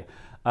today.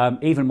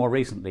 Even more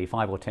recently,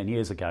 5 or 10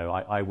 years ago,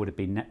 I would have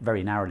been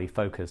very narrowly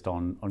focused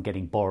on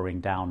getting borrowing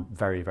down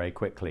very, very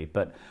quickly.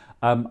 But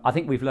I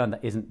think we've learned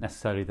that isn't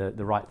necessarily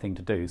the right thing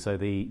to do. So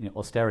the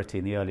austerity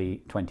in the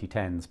early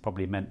 2010s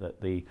probably meant that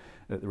the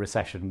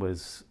recession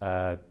was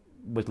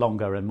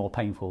longer and more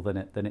painful than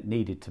it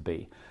needed to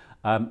be.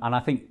 And I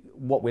think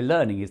what we're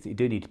learning is that you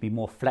do need to be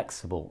more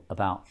flexible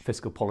about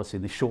fiscal policy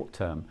in the short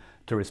term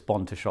to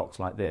respond to shocks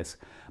like this.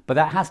 But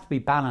that has to be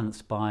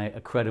balanced by a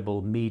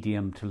credible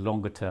medium to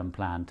longer term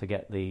plan to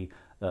get the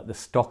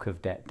stock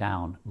of debt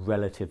down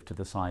relative to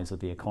the size of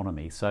the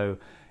economy. So,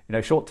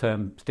 short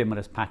term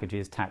stimulus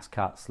packages, tax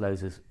cuts,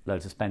 loads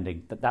of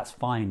spending, that's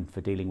fine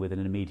for dealing with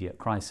an immediate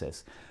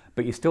crisis.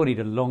 But you still need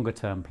a longer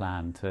term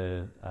plan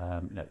to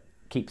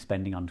keep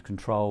spending under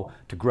control,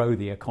 to grow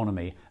the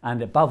economy,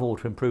 and above all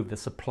to improve the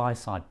supply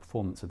side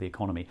performance of the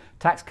economy.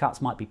 Tax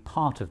cuts might be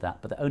part of that,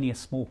 but they're only a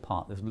small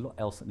part. There's a lot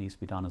else that needs to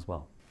be done as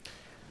well.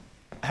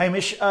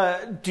 Hamish,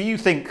 do you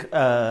think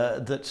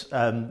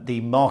that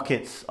the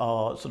markets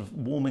are sort of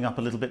warming up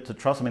a little bit to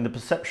Truss? I mean, the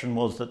perception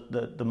was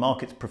that the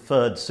markets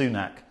preferred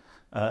Sunak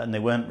and they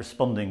weren't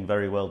responding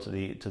very well to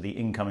the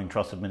incoming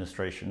Truss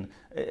administration.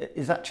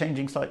 Is that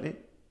changing slightly?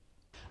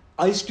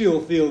 I still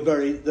feel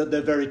that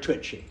they're very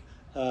twitchy.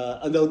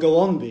 And they'll go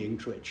on being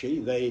twitchy.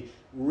 They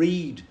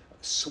read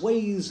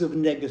swathes of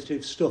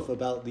negative stuff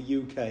about the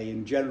UK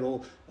in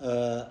general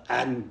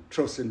and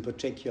Truss in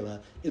particular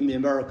in the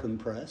American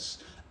press.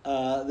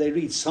 They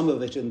read some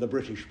of it in the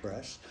British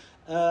press.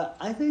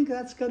 I think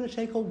that's going to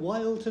take a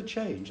while to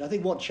change. I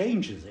think what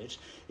changes it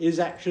is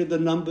actually the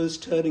numbers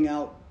turning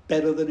out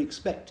better than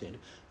expected.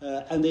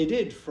 And they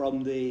did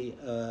from the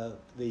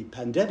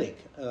pandemic,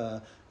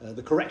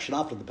 the correction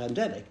after the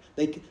pandemic.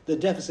 The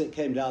deficit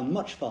came down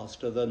much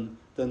faster than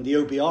the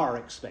OBR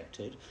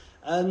expected.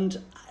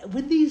 And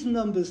with these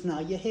numbers now,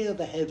 you hear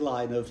the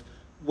headline of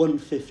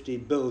 150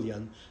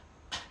 billion.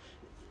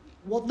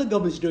 What the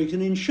government's doing is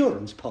an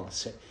insurance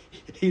policy.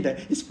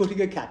 It's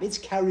putting a cap. It's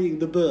carrying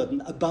the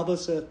burden above a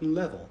certain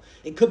level.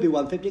 It could be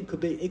 150.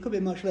 It could be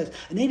much less.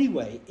 And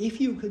anyway,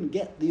 if you can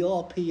get the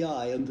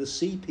RPI and the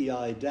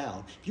CPI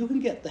down, if you can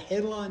get the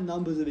headline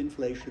numbers of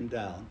inflation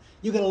down,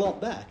 you get a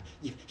lot back.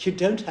 You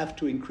don't have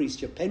to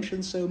increase your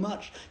pension so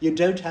much. You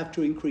don't have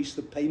to increase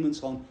the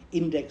payments on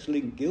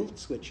index-linked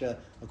gilts, which are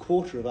a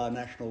quarter of our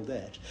national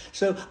debt.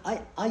 So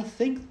I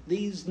think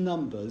these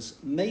numbers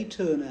may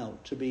turn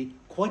out to be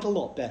quite a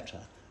lot better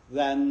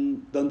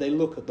than they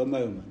look at the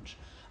moment.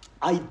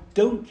 I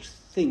don't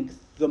think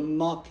the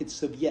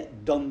markets have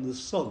yet done the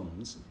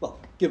sums. Well,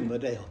 give them a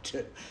day or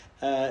two.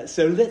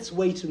 So let's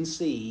wait and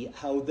see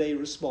how they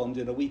respond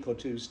in a week or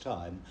two's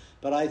time.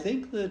 But I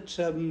think that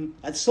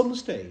at some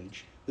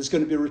stage there's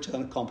going to be a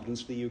return of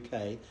confidence for the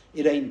UK.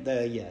 It ain't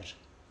there yet.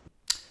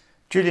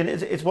 Julian,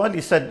 it's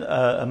widely said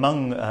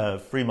among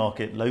free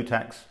market, low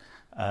tax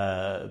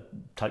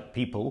type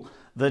people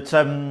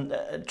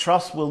that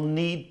Truss will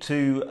need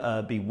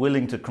to be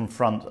willing to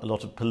confront a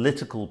lot of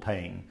political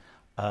pain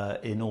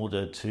in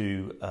order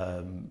to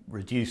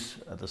reduce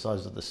the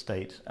size of the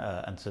state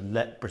and to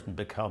let Britain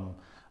become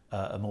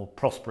a more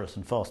prosperous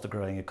and faster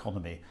growing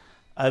economy.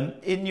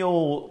 In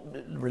your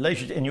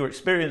relationship, in your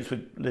experience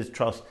with Liz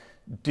Truss,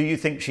 do you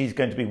think she's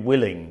going to be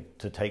willing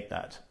to take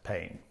that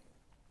pain?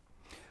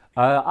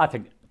 I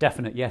think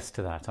definite yes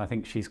to that. I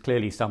think she's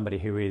clearly somebody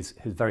who's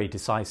very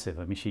decisive.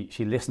 I mean,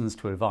 she listens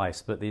to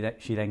advice, but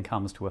she then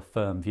comes to a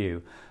firm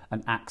view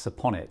and acts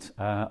upon it.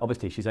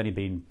 Obviously, she's only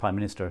been Prime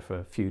Minister for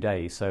a few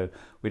days, so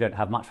we don't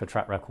have much of a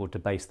track record to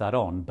base that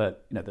on.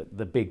 But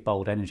the big,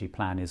 bold energy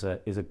plan is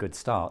a good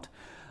start.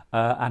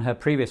 And her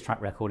previous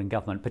track record in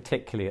government,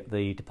 particularly at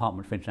the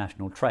Department for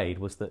International Trade,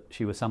 was that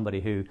she was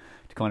somebody who,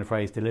 to coin a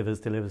phrase,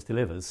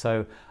 delivers.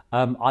 So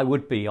I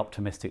would be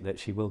optimistic that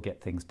she will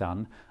get things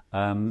done.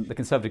 The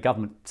Conservative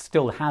government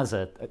still has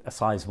a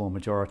sizable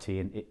majority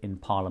in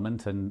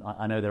Parliament, and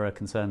I know there are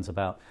concerns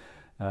about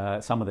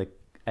some of the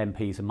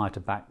MPs who might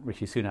have backed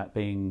Rishi Sunak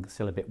being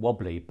still a bit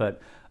wobbly.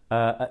 But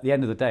at the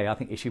end of the day, I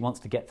think if she wants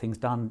to get things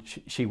done,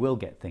 she will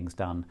get things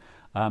done.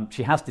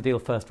 She has to deal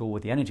first of all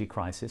with the energy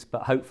crisis,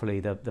 but hopefully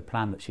the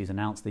plan that she's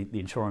announced, the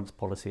insurance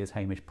policy, as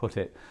Hamish put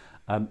it,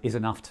 is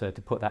enough to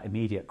put that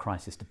immediate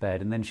crisis to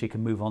bed, and then she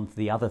can move on to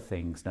the other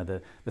things,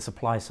 the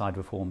supply side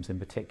reforms in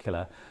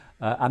particular,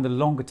 and the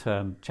longer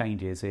term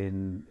changes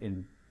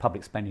in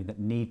public spending that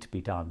need to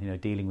be done,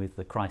 dealing with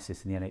the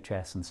crisis in the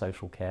NHS and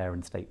social care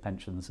and state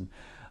pensions and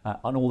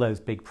on all those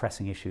big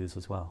pressing issues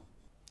as well.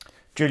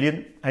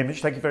 Julian,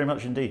 Hamish, thank you very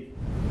much indeed.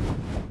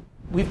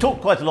 We've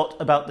talked quite a lot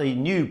about the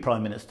new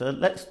Prime Minister.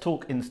 Let's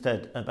talk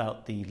instead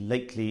about the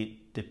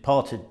lately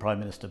departed Prime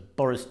Minister,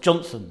 Boris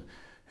Johnson,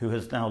 who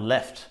has now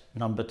left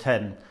Number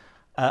 10.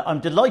 I'm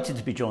delighted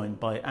to be joined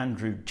by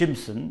Andrew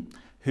Gimson,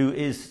 who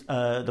is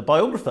the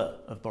biographer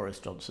of Boris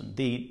Johnson,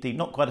 the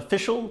not quite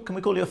official, can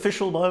we call you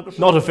official biographer?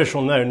 Not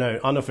official, no,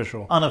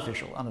 unofficial.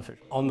 Unofficial.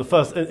 On the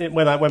first,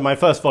 when my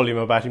first volume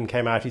about him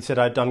came out, he said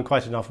I'd done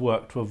quite enough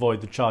work to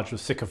avoid the charge of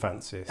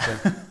sycophancy.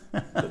 So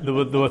there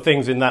were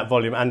things in that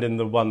volume and in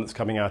the one that's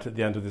coming out at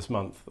the end of this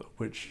month,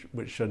 which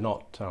are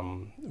not,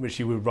 which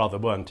you would rather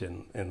weren't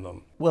in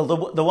them. Well,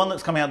 the one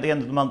that's coming out at the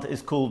end of the month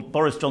is called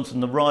Boris Johnson: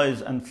 The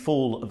Rise and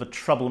Fall of a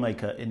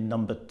Troublemaker in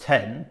number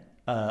 10.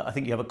 I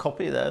think you have a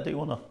copy there. Do you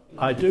want to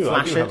I do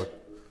flash it?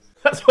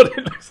 That's what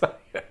it looks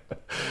like.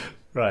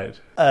 Right.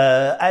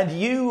 And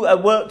you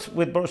worked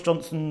with Boris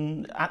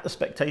Johnson at The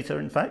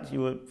Spectator, in fact.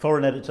 You were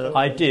foreign editor.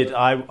 I did.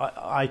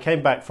 I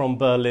came back from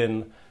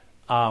Berlin,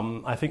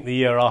 I think the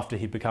year after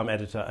he'd become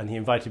editor, and he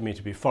invited me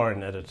to be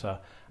foreign editor.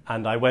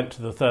 And I went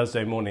to the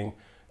Thursday morning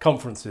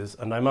conferences.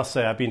 And I must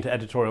say I've been to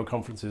editorial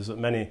conferences at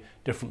many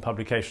different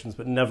publications,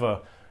 but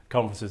never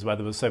conferences where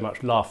there was so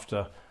much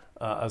laughter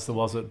as there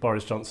was at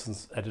Boris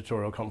Johnson's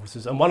editorial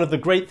conferences. And one of the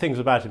great things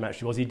about him,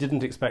 actually, was he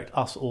didn't expect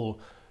us all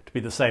to be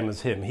the same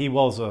as him. He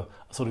was a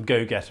sort of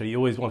go-getter. He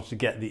always wanted to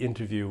get the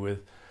interview with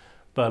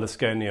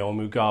Berlusconi or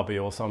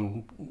Mugabe or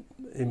some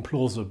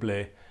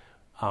implausibly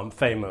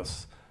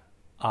famous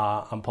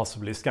and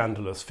possibly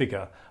scandalous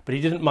figure. But he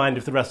didn't mind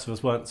if the rest of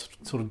us weren't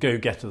sort of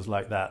go-getters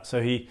like that.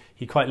 So he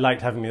quite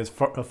liked having me as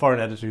a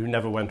foreign editor who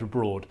never went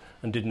abroad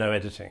and did no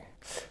editing.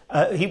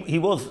 He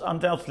was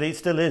undoubtedly,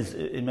 still is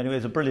in many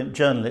ways, a brilliant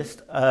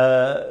journalist.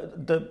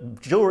 The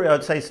jury,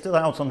 I'd say, is still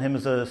out on him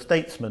as a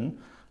statesman.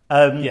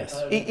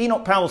 Yes.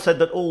 Enoch Powell said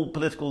that all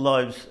political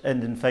lives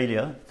end in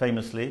failure,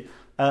 famously.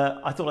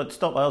 I thought I'd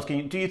start by asking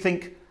you, do you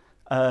think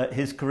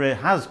his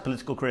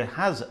political career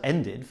has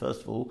ended,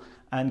 first of all,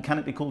 and can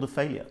it be called a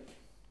failure?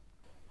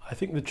 I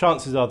think the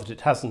chances are that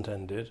it hasn't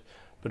ended,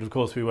 but of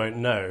course we won't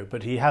know.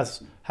 But he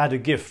has had a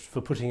gift for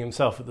putting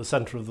himself at the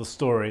centre of the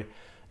story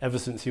ever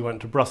since he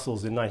went to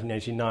Brussels in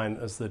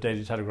 1989 as the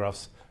Daily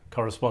Telegraph's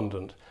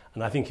correspondent.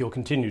 And I think he'll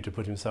continue to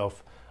put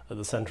himself at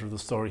the centre of the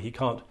story. He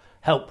can't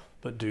help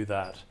but do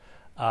that.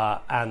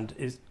 And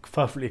it's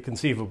perfectly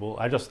conceivable.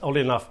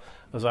 Oddly enough,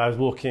 as I was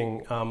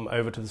walking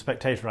over to the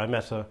Spectator, I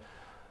met a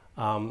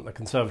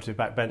Conservative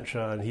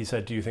backbencher, and he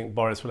said, "Do you think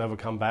Boris will ever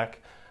come back?"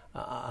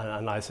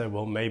 And I said,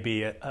 "Well,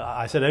 maybe."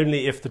 I said,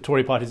 "Only if the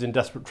Tory party's in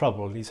desperate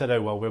trouble." And he said,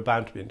 "Oh, well, we're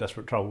bound to be in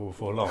desperate trouble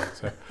before long."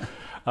 So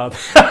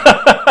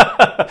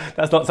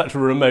that's not such a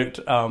remote...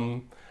 I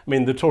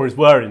mean, the Tories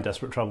were in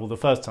desperate trouble the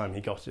first time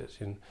he got it.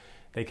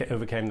 They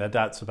overcame their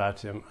doubts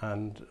about him,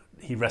 and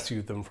he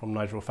rescued them from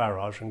Nigel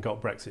Farage and got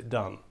Brexit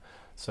done.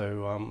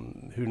 So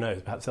who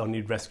knows? Perhaps they'll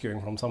need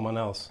rescuing from someone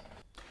else.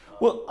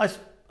 Well,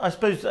 I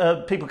suppose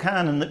people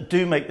can and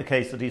do make the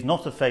case that he's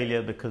not a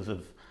failure because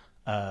of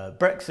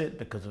Brexit,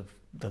 because of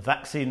the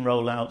vaccine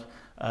rollout,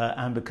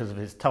 and because of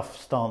his tough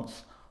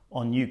stance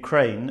on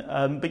Ukraine.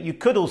 But you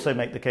could also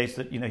make the case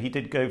that he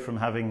did go from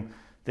having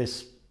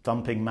this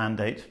thumping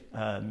mandate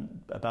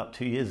about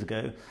 2 years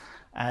ago,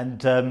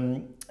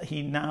 and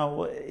he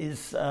now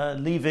is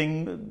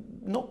leaving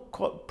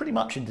pretty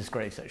much in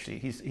disgrace. Actually,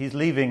 he's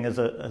leaving as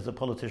a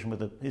politician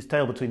with his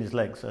tail between his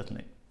legs,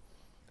 certainly.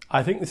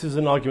 I think this is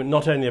an argument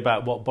not only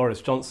about what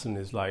Boris Johnson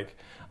is like,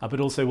 but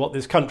also what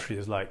this country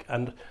is like.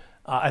 And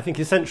I think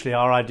essentially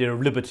our idea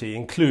of liberty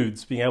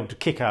includes being able to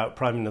kick out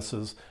prime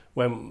ministers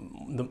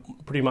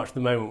pretty much the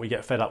moment we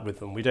get fed up with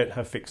them. We don't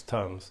have fixed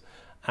terms.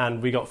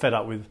 And we got fed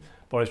up with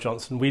Boris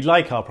Johnson. We'd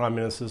like our prime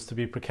ministers to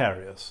be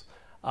precarious.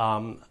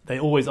 They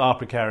always are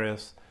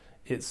precarious.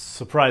 It's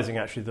surprising,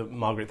 actually, that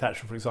Margaret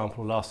Thatcher, for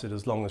example, lasted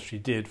as long as she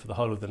did for the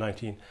whole of the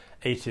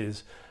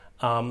 1980s.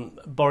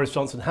 Boris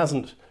Johnson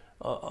hasn't,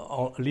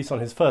 at least on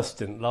his first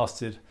stint,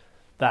 lasted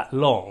that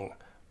long.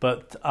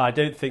 But I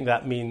don't think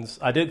that means...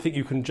 I don't think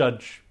you can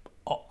judge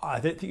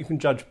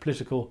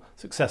political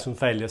success and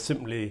failure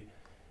simply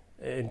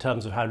in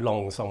terms of how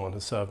long someone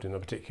has served in a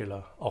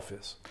particular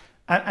office.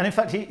 And in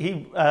fact,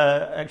 he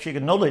actually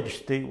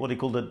acknowledged what he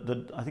called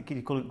I think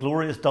he called it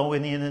glorious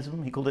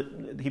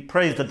Darwinianism. He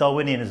praised the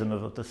Darwinianism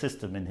of the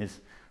system in his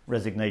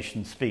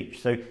resignation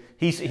speech. So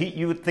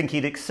you would think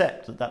he'd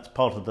accept that that's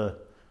part of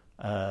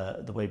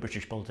the way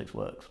British politics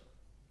works.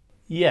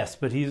 Yes,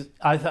 but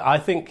I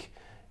think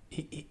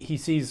he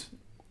sees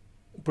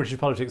British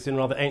politics in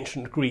rather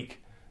ancient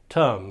Greek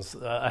terms.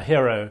 A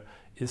hero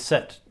is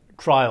set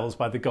trials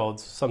by the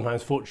gods.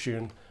 Sometimes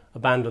fortune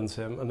abandons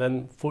him, and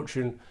then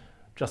fortune,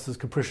 just as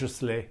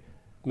capriciously,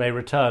 may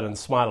return and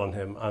smile on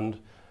him, and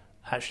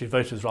actually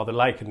voters rather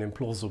like an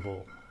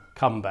implausible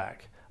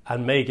comeback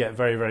and may get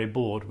very, very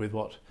bored with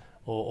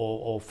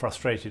or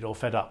frustrated or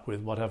fed up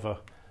with whatever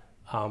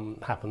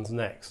happens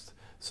next.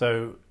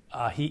 So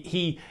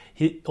he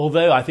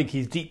although I think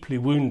he's deeply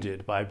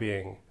wounded by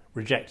being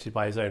rejected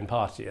by his own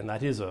party, and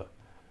that is a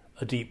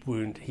deep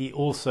wound, he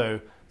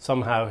also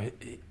somehow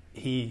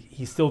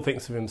he still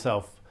thinks of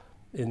himself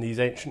in these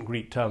ancient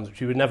Greek terms, which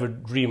he would never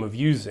dream of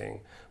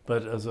using,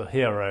 but as a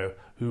hero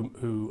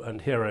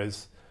and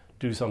heroes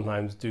do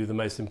sometimes do the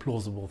most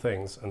implausible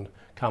things and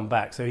come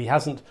back. So he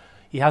hasn't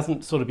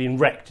sort of been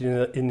wrecked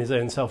in his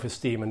own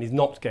self-esteem, and he's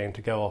not going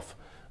to go off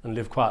and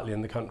live quietly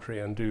in the country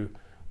and do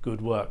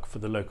good work for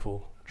the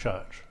local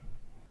church.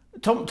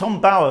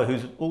 Tom Bower,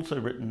 who's also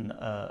written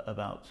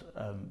about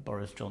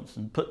Boris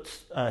Johnson,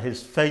 puts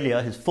his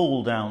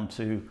fall down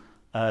to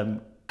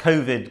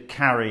COVID,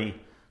 carry,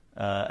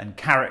 and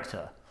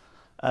character.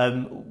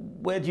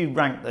 Where do you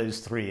rank those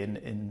three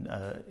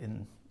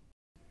in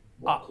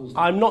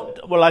I'm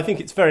not. Well, I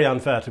think it's very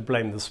unfair to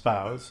blame the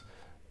spouse.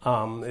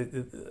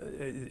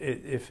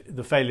 If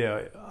the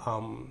failure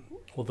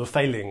or the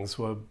failings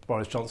were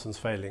Boris Johnson's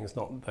failings,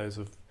 not those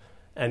of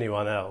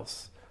anyone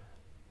else.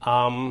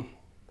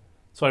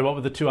 Sorry, what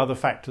were the two other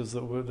factors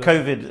that were...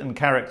 COVID and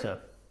character.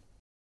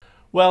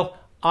 Well,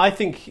 I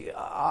think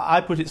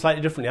I put it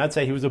slightly differently. I'd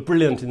say he was a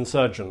brilliant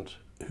insurgent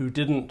who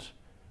didn't...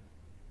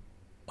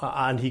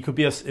 and he could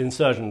be an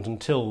insurgent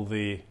until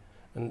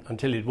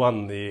he'd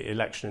won the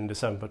election in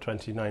December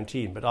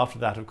 2019. But after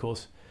that, of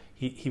course,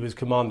 he was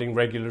commanding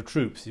regular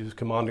troops. He was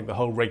commanding the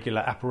whole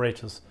regular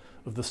apparatus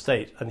of the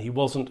state. And he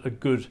wasn't a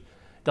good...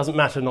 It doesn't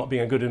matter not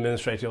being a good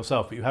administrator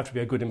yourself, but you have to be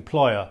a good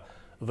employer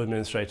of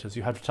administrators.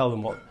 You have to tell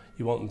them what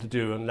you want them to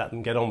do and let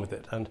them get on with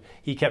it. And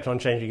he kept on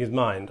changing his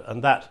mind.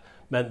 And that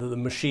meant that the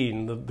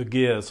machine, the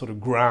gears sort of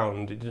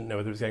ground. It didn't know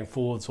whether it was going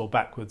forwards or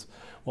backwards,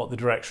 what the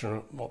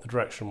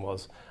direction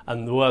was.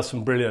 And there were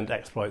some brilliant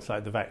exploits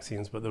like the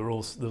vaccines, but there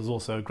was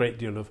also a great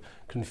deal of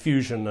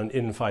confusion and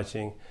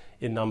infighting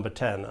in Number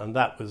 10. And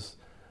that was,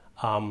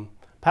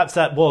 perhaps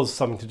that was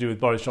something to do with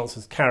Boris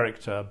Johnson's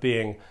character,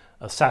 being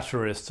a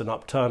satirist, an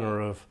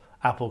upturner of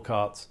apple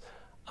carts.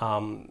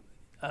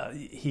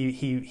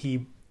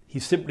 He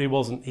simply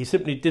wasn't. He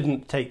simply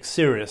didn't take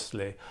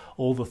seriously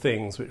all the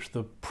things which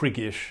the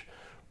priggish,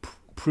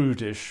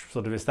 prudish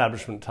sort of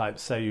establishment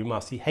types say you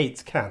must. He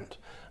hates Kant,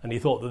 and he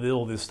thought that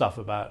all this stuff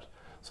about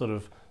sort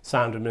of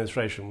sound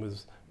administration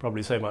was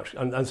probably so much,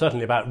 and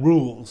certainly about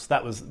rules.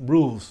 That was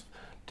rules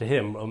to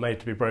him are made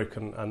to be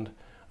broken, and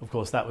of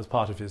course that was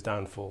part of his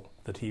downfall,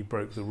 that he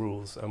broke the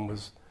rules and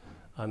was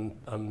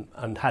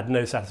and had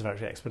no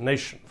satisfactory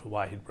explanation for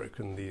why he'd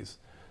broken these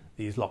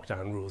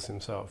lockdown rules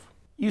himself.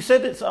 You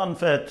said it's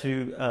unfair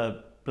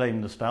to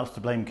blame the spouse, to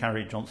blame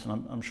Carrie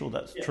Johnson. I'm sure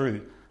that's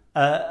true.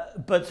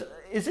 But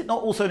is it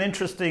not also an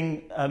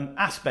interesting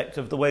aspect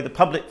of the way the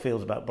public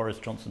feels about Boris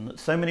Johnson, that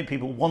so many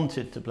people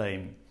wanted to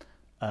blame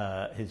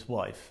his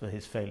wife for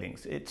his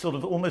failings? It's sort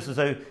of almost as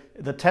though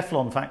the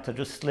Teflon factor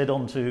just slid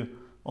onto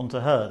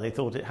her. They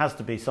thought it has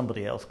to be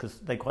somebody else because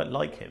they quite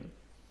like him.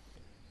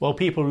 Well,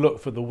 people look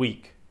for the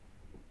weak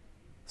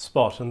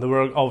spot, and there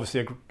were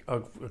obviously a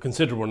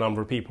considerable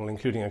number of people,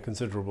 including a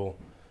considerable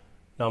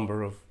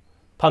number of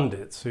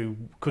pundits, who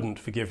couldn't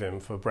forgive him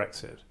for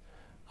Brexit,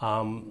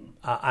 and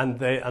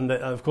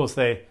of course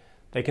they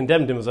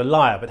condemned him as a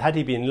liar. But had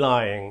he been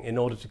lying in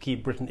order to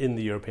keep Britain in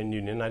the European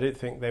Union, I don't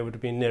think they would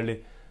have been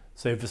nearly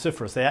so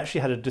vociferous. They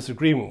actually had a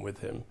disagreement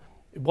with him.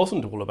 It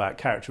wasn't all about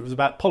character; it was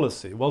about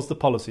policy. Was the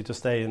policy to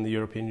stay in the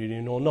European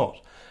Union or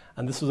not?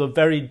 And this was a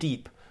very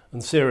deep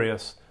and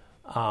serious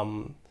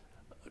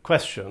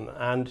question,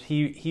 and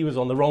he was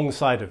on the wrong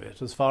side of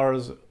it as far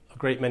as a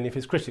great many of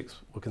his critics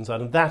were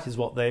concerned, and that is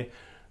what they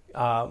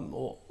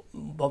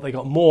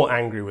got more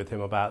angry with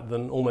him about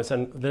than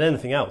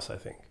anything else, I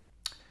think.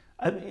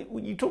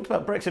 You talked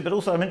about Brexit, but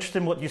also I'm interested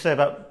in what you say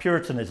about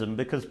Puritanism,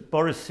 because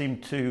Boris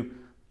seemed to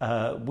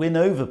win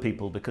over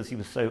people because he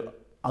was so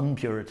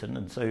un-Puritan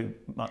and so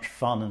much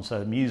fun and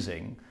so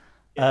amusing.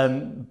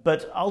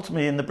 But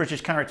ultimately, in the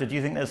British character, do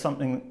you think there's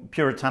something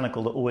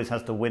puritanical that always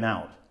has to win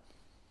out?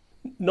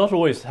 Not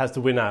always has to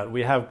win out.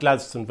 We have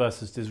Gladstone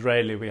versus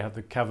Disraeli, we have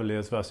the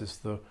Cavaliers versus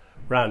the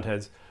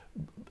Roundheads.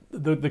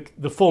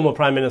 The former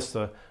Prime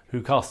Minister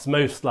who casts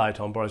most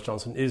light on Boris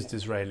Johnson is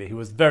Disraeli, who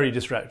was a very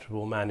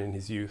disreputable man in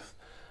his youth,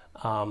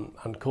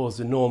 and caused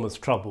enormous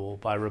trouble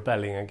by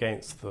rebelling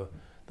against the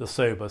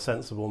sober,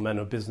 sensible men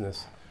of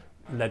business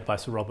led by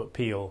Sir Robert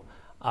Peel.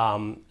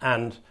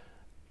 And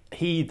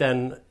he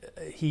then,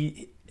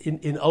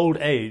 in old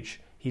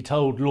age, he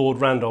told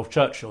Lord Randolph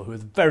Churchill, who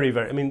was very,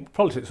 very... I mean,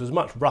 politics was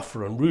much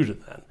rougher and ruder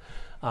then.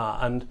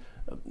 And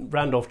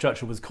Randolph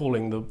Churchill was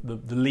calling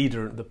the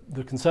leader,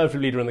 the Conservative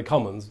leader in the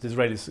Commons,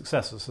 Disraeli's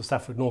successor, Sir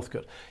Stafford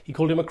Northcote, he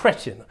called him a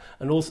cretin,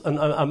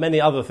 and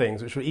many other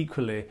things which were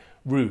equally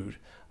rude.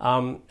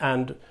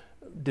 And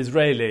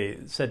Disraeli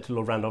said to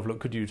Lord Randolph, look,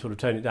 could you sort of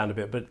tone it down a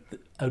bit, but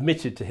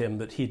admitted to him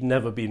that he'd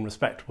never been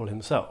respectable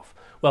himself.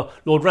 Well,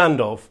 Lord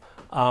Randolph,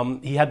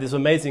 he had this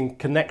amazing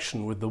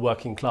connection with the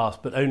working class,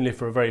 but only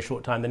for a very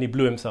short time. Then he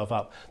blew himself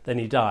up, then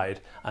he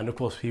died, and of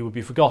course he would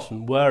be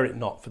forgotten were it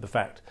not for the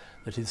fact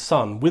that his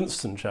son,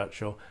 Winston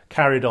Churchill,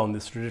 carried on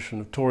this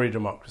tradition of Tory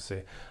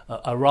democracy,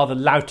 a rather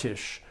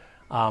loutish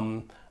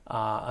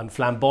and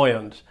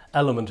flamboyant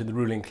element in the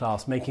ruling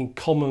class, making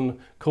common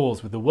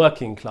cause with the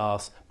working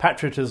class,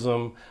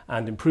 patriotism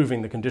and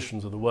improving the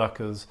conditions of the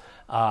workers,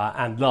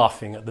 and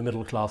laughing at the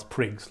middle class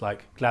prigs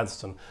like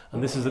Gladstone.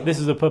 And this is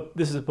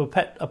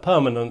a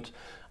permanent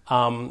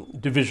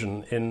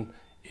division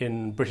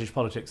in British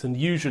politics. And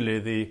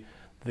usually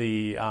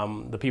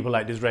the people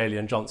like Disraeli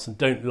and Johnson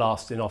don't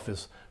last in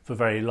office for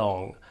very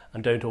long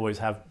and don't always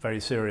have very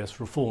serious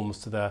reforms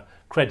to their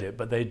credit,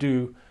 but they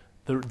do.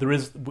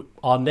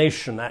 Our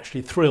nation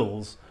actually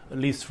thrills, at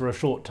least for a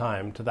short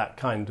time, to that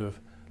kind of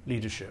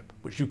leadership,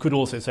 which you could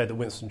also say that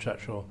Winston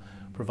Churchill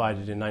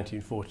provided in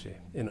 1940,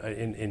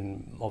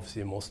 in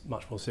obviously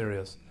much more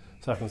serious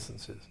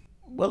circumstances.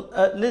 Well,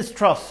 Liz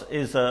Truss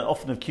is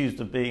often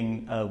accused of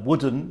being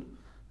wooden,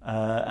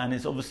 and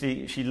is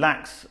obviously, she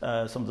lacks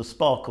some of the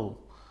sparkle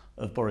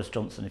of Boris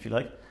Johnson, if you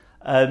like.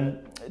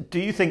 Do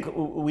you think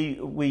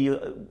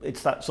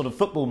it's that sort of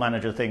football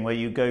manager thing where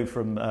you go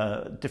from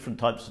different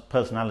types of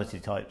personality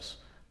types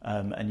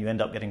and you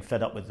end up getting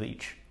fed up with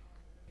each?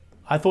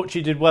 I thought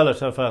she did well at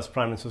her first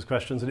Prime Minister's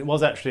questions, and it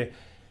was actually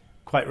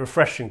quite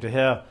refreshing to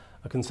hear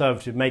a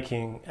Conservative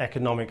making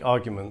economic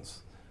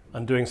arguments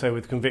and doing so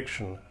with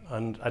conviction.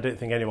 And I don't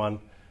think anyone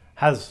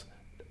has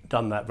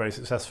done that very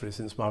successfully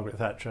since Margaret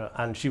Thatcher.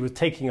 And she was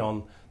taking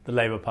on the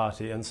Labour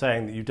Party and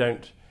saying that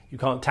you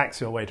can't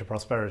tax your way to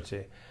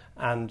prosperity.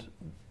 And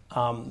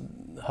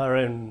her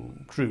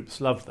own troops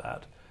loved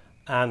that.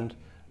 And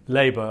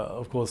Labour,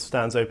 of course,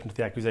 stands open to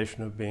the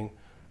accusation of being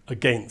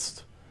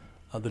against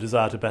the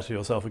desire to better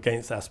yourself,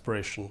 against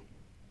aspiration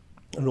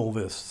and all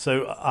this.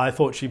 So I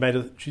thought she's made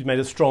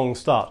a strong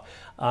start.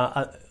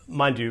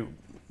 Mind you,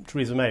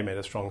 Theresa May made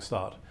a strong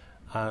start,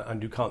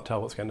 and you can't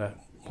tell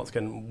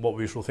what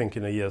we shall think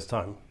in a year's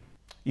time.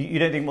 You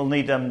don't think we'll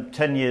need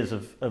 10 years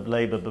of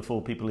Labour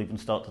before people even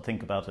start to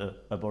think about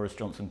a Boris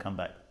Johnson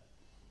comeback?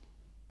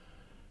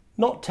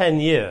 Not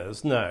 10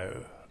 years,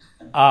 no.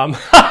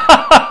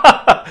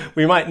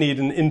 We might need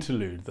an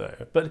interlude,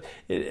 though. But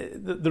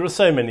there are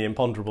so many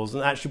imponderables,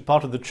 and actually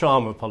part of the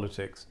charm of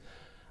politics,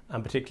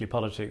 and particularly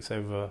politics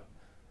over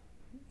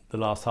the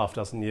last half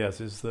dozen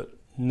years, is that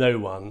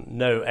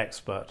no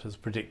expert has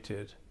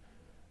predicted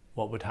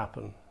what would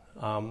happen.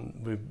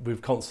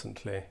 We've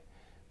constantly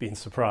been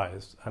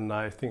surprised, and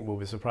I think we'll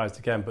be surprised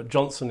again. But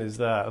Johnson is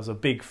there as a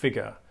big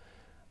figure,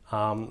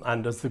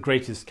 and as the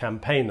greatest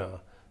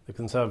campaigner the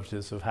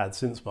Conservatives have had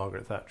since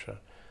Margaret Thatcher,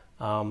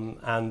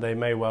 and they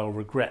may well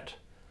regret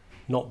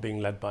not being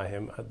led by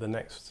him at the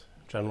next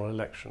general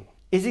election.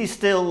 Is he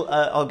still?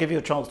 I'll give you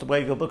a chance to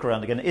wave your book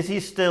around again. Is he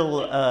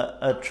still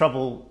a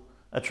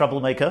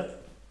troublemaker?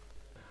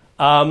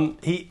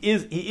 He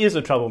is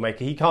a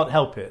troublemaker. He can't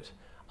help it.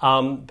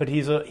 But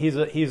he's a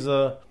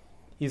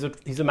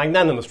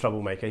magnanimous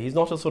troublemaker. He's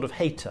not a sort of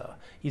hater.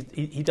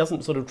 He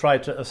doesn't sort of try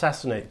to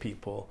assassinate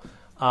people.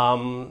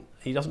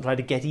 He doesn't try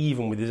to get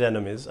even with his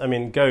enemies. I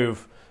mean,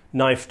 Gove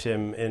knifed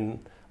him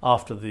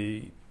after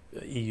the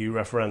EU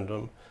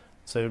referendum.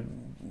 So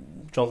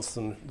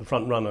Johnson, the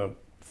front runner,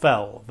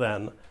 fell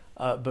then,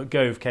 but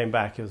Gove came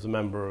back as a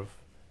member of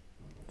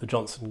the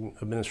Johnson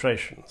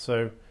administration.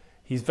 So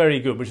he's very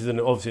good, which is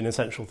obviously an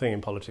essential thing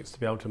in politics, to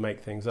be able to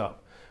make things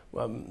up,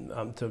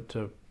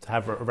 to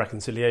have a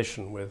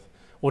reconciliation with,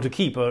 or to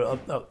keep an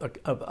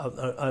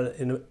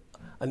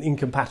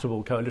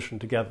incompatible coalition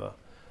together.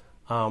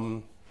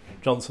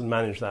 Johnson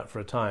managed that for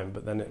a time,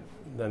 but then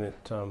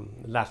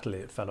latterly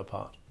it fell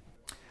apart.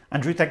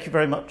 Andrew, thank you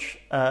very much,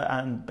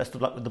 and best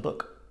of luck with the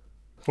book.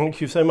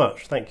 Thank you so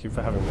much. Thank you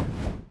for having me.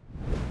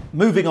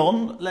 Moving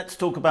on, let's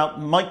talk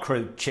about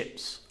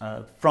microchips.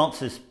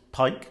 Francis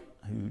Pike,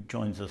 who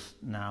joins us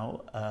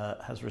now,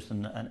 has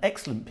written an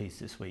excellent piece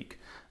this week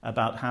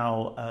about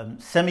how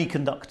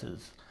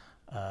semiconductors,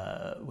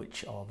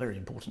 which are very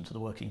important to the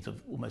workings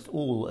of almost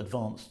all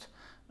advanced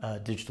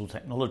digital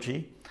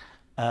technology,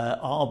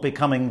 are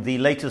becoming the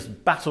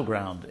latest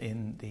battleground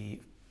in the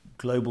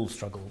global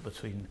struggle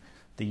between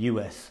the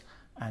US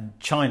and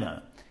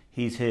China.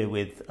 He's here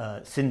with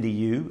Cindy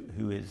Yu,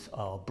 who is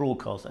our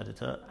broadcast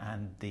editor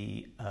and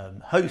the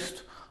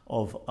host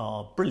of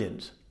our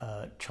brilliant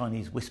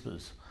Chinese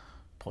Whispers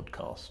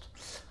podcast.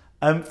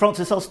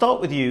 Francis, I'll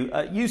start with you.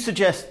 You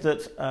suggest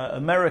that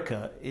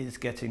America is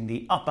getting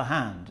the upper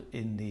hand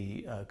in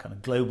the kind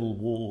of global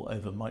war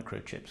over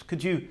microchips.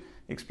 Could you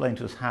explain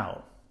to us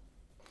how?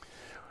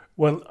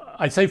 Well,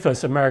 I'd say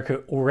first,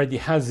 America already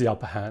has the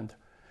upper hand,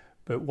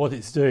 but what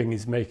it's doing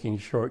is making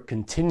sure it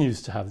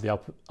continues to have the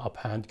upper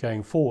hand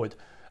going forward,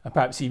 and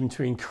perhaps even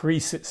to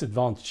increase its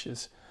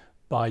advantages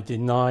by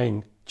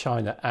denying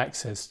China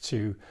access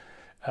to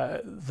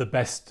the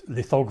best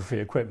lithography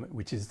equipment,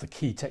 which is the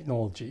key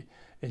technology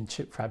in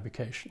chip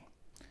fabrication.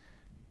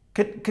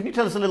 Can you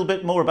tell us a little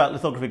bit more about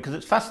lithography? Because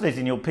it's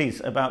fascinating, your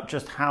piece, about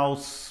just how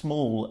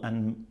small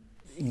and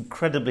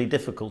incredibly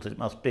difficult it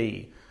must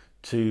be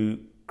to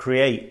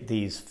create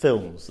these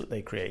films that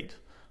they create.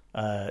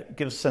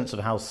 Give us a sense of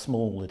how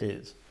small it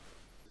is.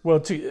 Well,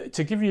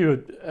 to give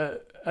you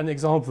an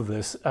example of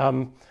this,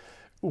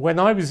 when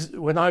I was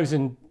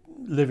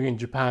living in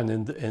Japan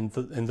in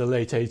the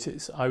late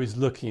 80s, I was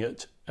looking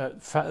at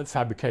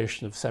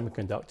fabrication of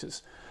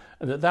semiconductors,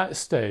 and at that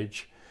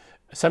stage,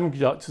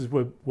 semiconductors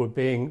were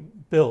being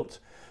built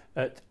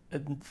at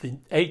the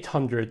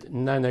 800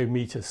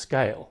 nanometer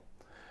scale.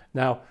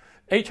 Now,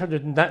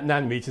 800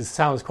 nanometers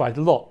sounds quite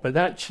a lot, but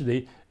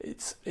actually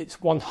it's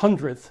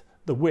 1/100th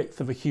the width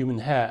of a human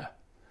hair.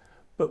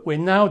 but we're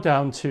now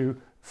down to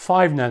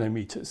 5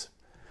 nanometers.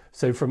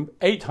 So from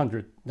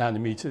 800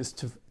 nanometers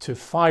to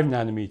 5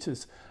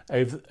 nanometers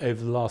over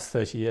the last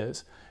 30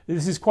 years.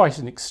 This is quite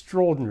an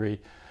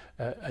extraordinary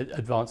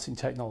advance in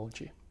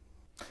technology.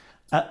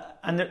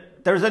 And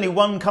there is only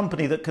one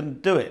company that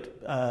can do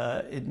it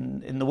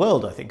in the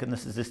world, I think, and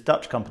this is this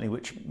Dutch company,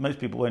 which most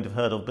people won't have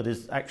heard of, but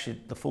is actually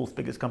the 4th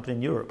biggest company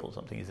in Europe or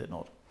something, is it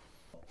not?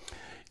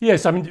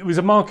 Yes, I mean, it was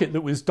a market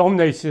that was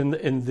dominated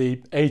in the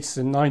 80s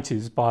and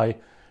 90s by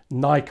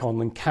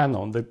Nikon and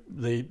Canon,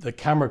 the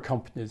camera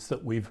companies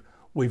that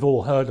we've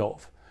all heard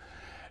of.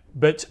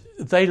 But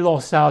they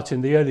lost out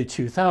in the early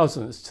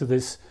 2000s to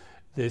this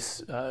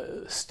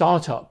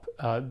startup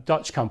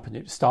Dutch company.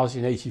 It started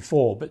in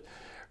 '84, but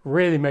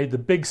really made the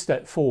big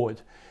step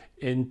forward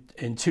in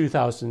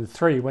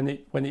 2003 when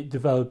it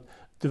developed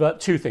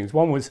 2 things.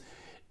 One was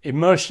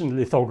immersion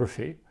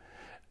lithography,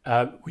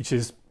 which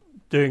is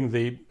doing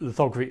the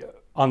lithography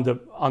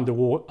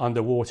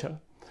underwater,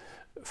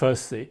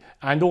 firstly,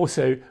 and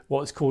also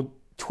what's called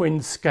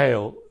twin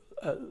scale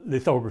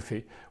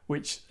lithography,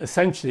 which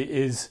essentially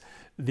is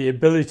the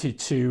ability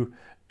to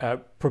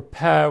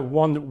prepare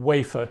one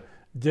wafer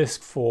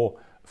disk for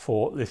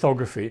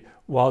lithography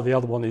while the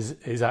other one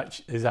is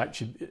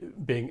actually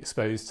being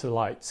exposed to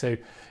light. So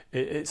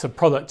it's a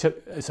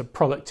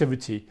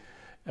productivity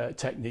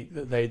technique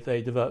that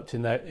they developed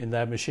in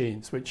their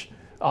machines, which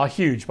are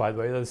huge, by the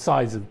way. They're the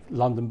size of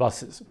London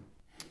buses.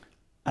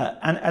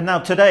 And now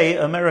today,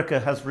 America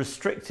has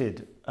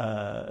restricted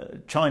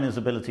China's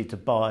ability to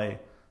buy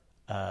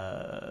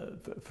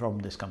from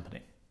this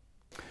company.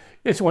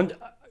 Yes, one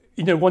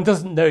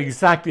doesn't know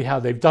exactly how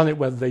they've done it,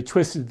 whether they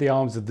twisted the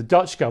arms of the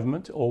Dutch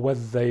government or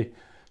whether they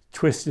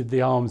twisted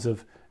the arms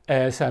of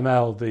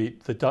ASML,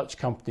 the Dutch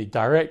company,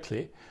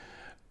 directly.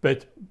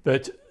 But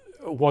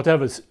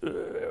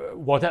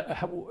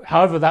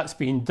however that's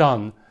been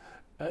done,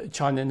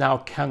 China now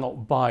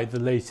cannot buy the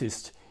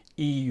latest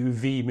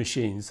EUV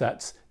machines.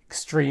 That's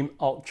extreme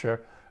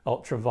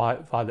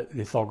ultraviolet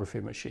lithography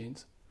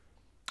machines.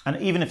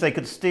 And even if they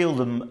could steal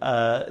them,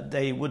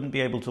 they wouldn't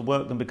be able to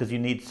work them because you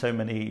need so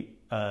many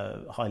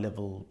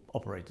high-level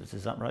operators.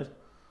 Is that right?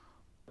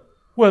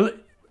 Well,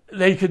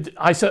 they could.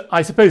 I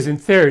suppose, in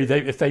theory,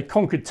 if they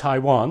conquered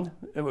Taiwan,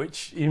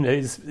 which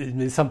is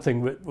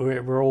something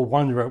we're all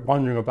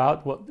wondering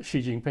about what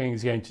Xi Jinping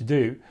is going to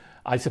do.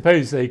 I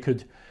suppose they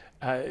could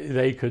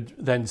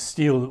then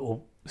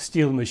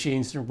steal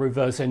machines and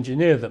reverse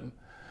engineer them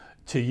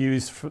to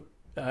use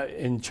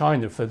in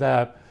China for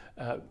their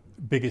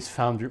biggest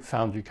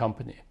foundry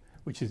company,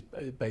 which is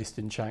based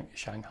in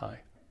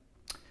Shanghai.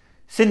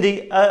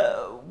 Cindy,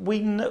 we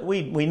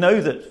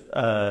know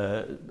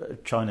that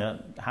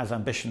China has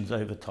ambitions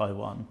over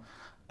Taiwan.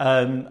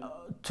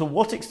 To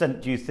what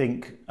extent do you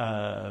think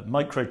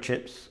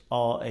microchips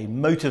are a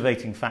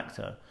motivating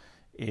factor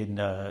in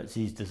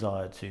Xi's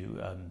desire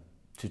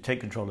to take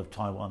control of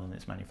Taiwan and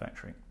its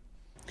manufacturing?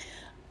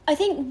 I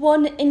think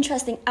one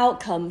interesting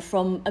outcome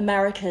from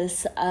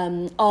America's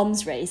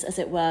arms race, as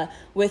it were,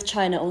 with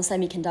China on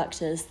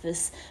semiconductors,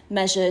 this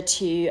measure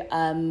to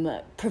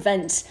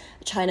prevent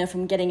China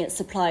from getting its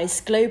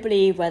supplies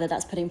globally, whether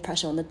that's putting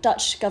pressure on the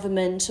Dutch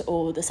government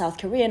or the South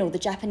Korean or the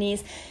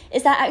Japanese,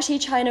 is that actually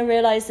China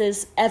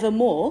realizes ever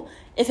more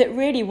if it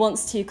really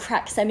wants to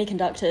crack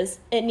semiconductors,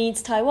 it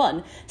needs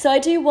Taiwan. So I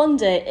do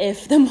wonder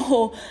if the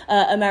more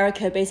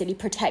America basically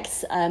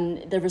protects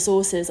the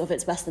resources of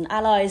its Western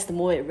allies, the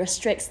more it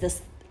restricts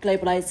this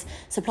globalized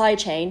supply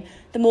chain,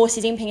 the more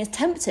Xi Jinping is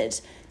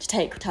tempted to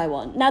take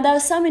Taiwan. Now, there are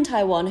some in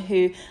Taiwan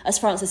who, as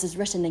Francis has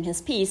written in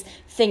his piece,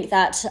 think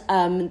that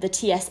the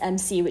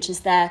TSMC, which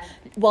is their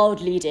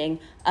world-leading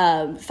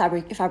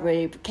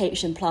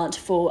fabrication plant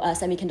for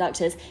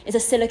semiconductors, is a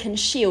silicon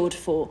shield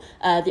for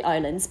the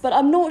islands. But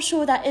I'm not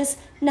sure that is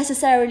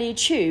necessarily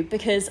true,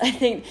 because I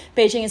think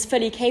Beijing is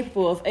fully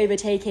capable of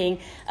overtaking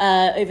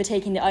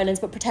the islands,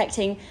 but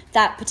protecting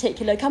that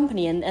particular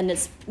company and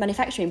its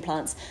manufacturing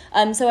plants.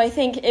 So I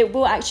think it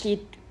will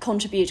actually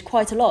contribute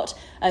quite a lot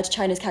to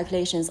China's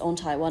calculations on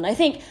Taiwan. I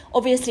think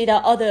obviously there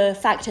are other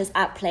factors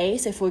at play.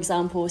 So, for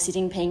example, Xi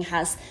Jinping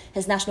has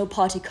his National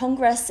Party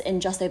Congress in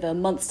just over a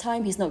month's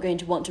time. He's not going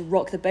to want to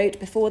rock the boat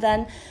before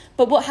then.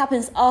 But what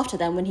happens after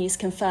then, when he's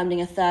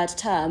confirming a third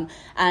term,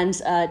 and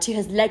to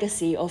his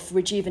legacy of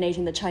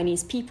rejuvenating the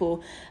Chinese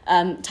people,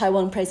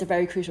 Taiwan plays a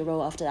very crucial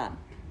role after that.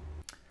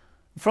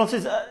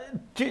 Francis,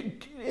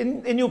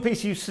 in your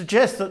piece, you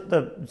suggest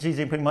that Xi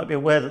Jinping might be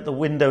aware that the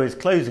window is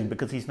closing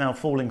because he's now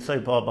falling so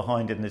far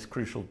behind in this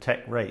crucial tech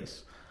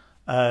race,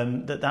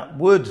 that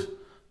would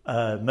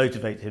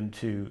motivate him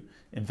to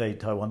invade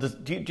Taiwan.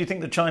 Do you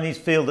think the Chinese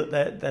feel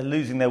that they're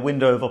losing their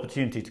window of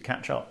opportunity to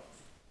catch up?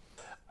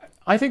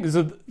 I think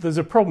there's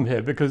a problem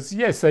here because,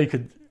 yes, they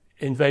could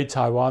invade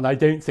Taiwan. I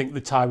don't think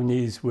the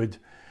Taiwanese would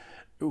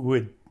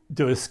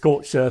do a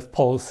scorched earth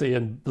policy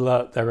and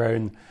blow up their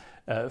own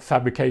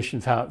fabrication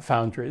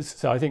foundries,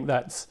 so I think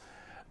that's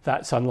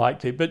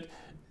unlikely. But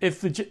if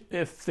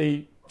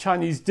the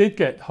Chinese did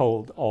get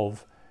hold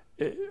of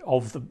the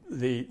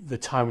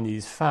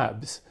Taiwanese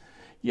fabs,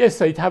 yes,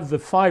 they'd have the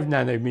 5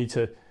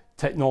 nanometer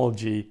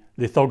technology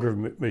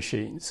lithography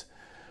machines.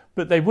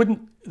 But they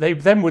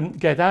then wouldn't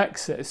get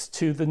access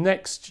to the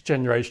next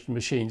generation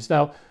machines.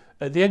 Now,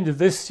 at the end of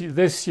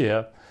this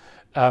year,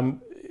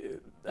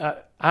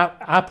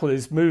 Apple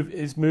is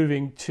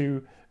moving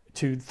to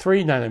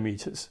 3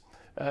 nanometers,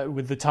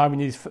 with the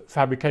Taiwanese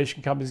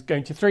fabrication companies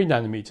going to 3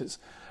 nanometers,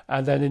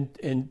 and then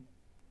in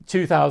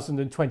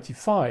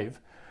 2025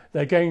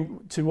 they're going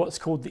to what's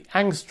called the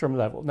angstrom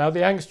level. Now,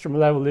 the angstrom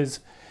level is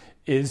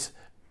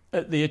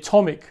at the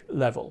atomic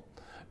level.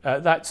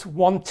 That's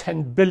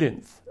 1/10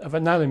 billionth of a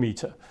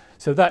nanometer.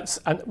 So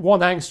and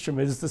 1 angstrom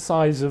is the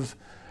size of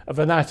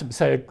an atom,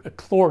 say a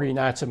chlorine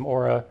atom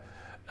or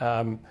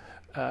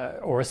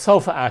a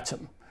sulfur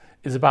atom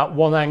is about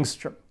 1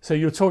 angstrom. So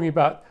you're talking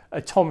about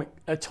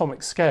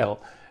atomic scale,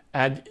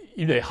 and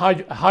a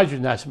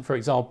hydrogen atom, for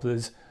example,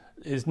 is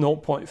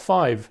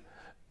 0.5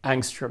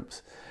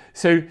 angstroms.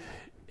 So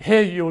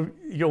here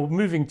you're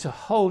moving to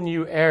whole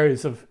new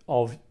areas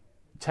of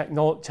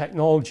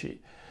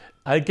technology.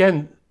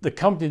 Again, the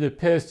company that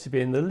appears to be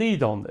in the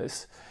lead on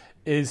this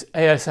is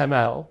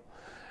ASML,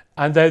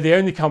 and they're the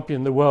only company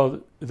in the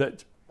world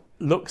that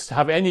looks to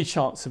have any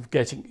chance of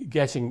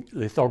getting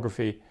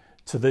lithography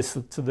to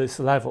this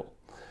level.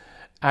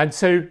 And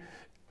so,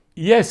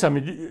 yes, I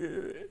mean,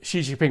 Xi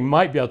Jinping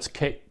might be able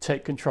to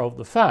take control of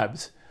the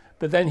fabs,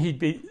 but then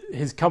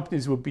his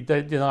companies would be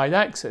denied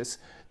access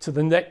to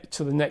the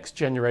next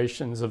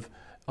generations of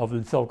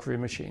lithography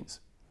machines.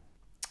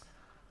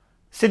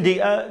 Cindy,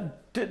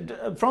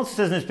 Francis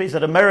says in his piece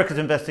that America's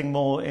investing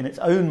more in its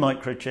own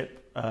microchip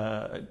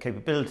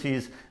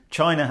capabilities.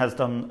 China has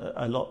done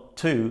a lot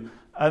too.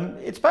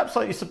 It's perhaps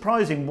slightly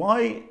surprising.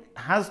 Why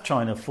has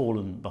China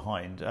fallen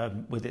behind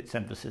with its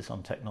emphasis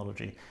on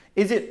technology?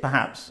 Is it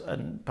perhaps,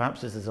 and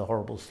perhaps this is a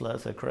horrible slur,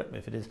 so correct me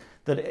if it is,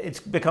 that it's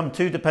become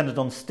too dependent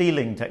on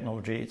stealing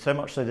technology, so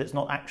much so that it's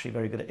not actually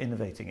very good at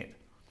innovating it?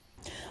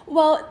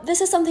 Well, this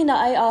is something that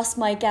I asked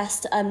my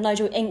guest,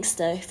 Nigel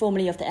Inkster,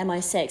 formerly of the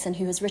MI6, and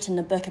who has written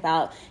a book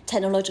about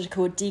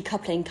technological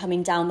decoupling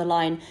coming down the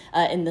line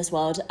in this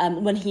world,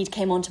 when he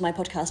came onto my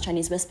podcast,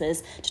 Chinese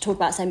Whispers, to talk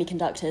about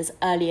semiconductors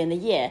early in the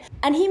year.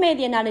 And he made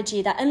the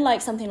analogy that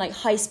unlike something like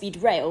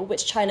high-speed rail,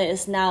 which China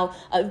is now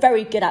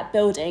very good at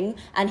building,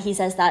 and he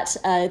says that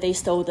they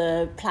stole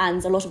the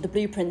plans, a lot of the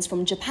blueprints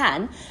from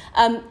Japan,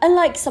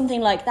 unlike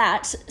something like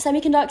that,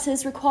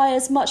 semiconductors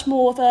requires much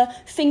more of a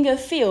finger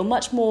feel,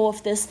 much more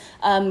of this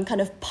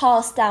kind of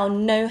passed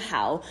down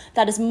know-how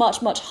that is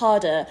much, much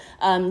harder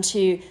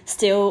to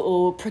steal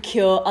or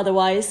procure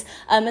otherwise.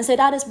 And so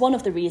that is one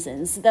of the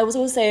reasons. There was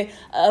also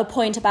a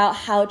point about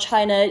how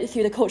China,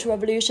 through the Cultural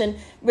Revolution,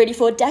 really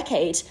for a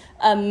decade,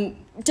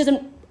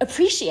 didn't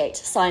appreciate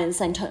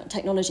science and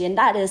technology, and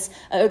that is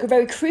a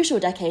very crucial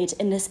decade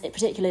in this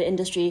particular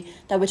industry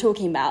that we're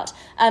talking about.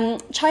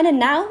 China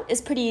now is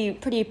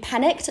pretty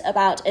panicked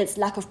about its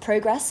lack of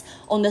progress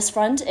on this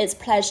front. It's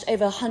pledged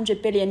over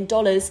 $100 billion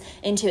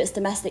into its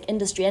domestic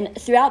industry, and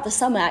throughout the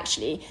summer,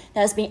 actually,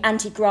 there's been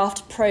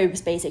anti-graft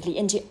probes, basically,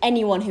 into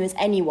anyone who is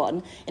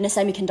anyone in a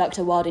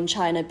semiconductor world in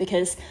China,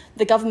 because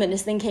the government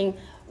is thinking,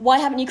 why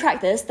haven't you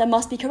cracked this? There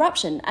must be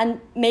corruption. And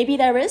maybe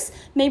there is,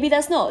 maybe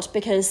there's not,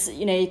 because,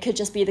 it could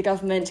just be the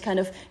government kind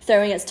of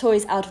throwing its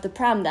toys out of the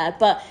pram there.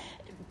 But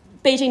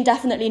Beijing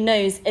definitely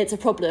knows it's a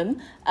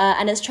problem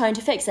and is trying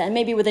to fix it. And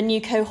maybe with a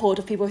new cohort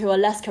of people who are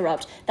less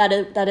corrupt, that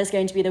is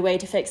going to be the way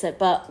to fix it.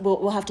 But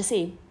we'll have to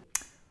see.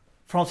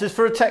 Francis,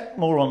 for a tech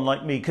moron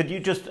like me, could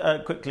you just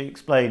quickly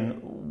explain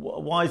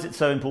why is it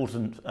so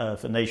important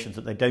for nations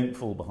that they don't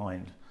fall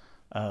behind,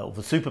 or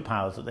for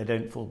superpowers that they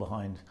don't fall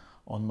behind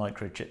on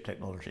microchip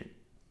technology?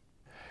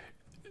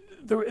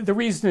 The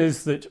reason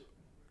is that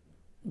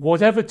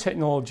whatever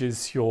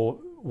technologies you're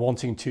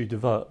wanting to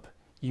develop,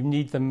 you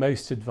need the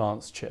most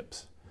advanced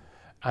chips.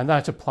 And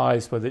that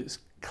applies whether it's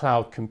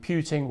cloud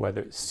computing,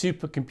 whether it's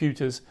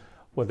supercomputers,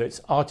 whether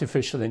it's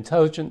artificial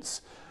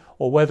intelligence,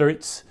 or whether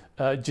it's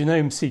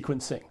genome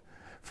sequencing.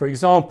 For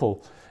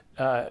example,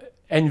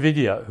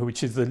 NVIDIA,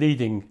 which is the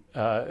leading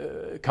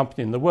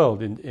company in the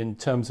world in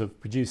terms of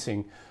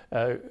producing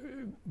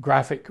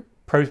graphic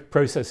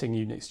processing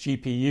units,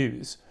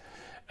 GPUs,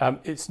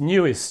 its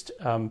newest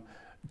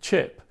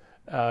chip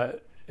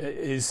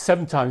is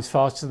 7 times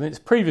faster than its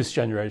previous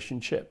generation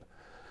chip.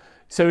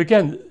 So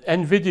again,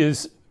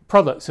 NVIDIA's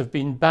products have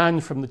been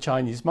banned from the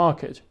Chinese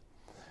market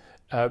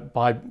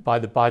by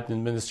the Biden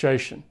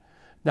administration.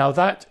 Now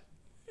that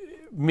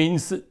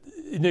means that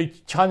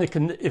China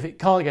can, if it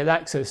can't get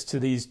access to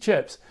these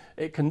chips,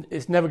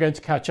 it's never going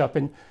to catch up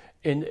in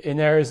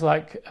areas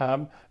like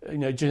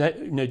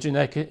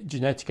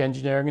genetic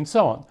engineering and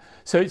so on.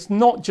 So it's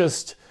not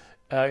just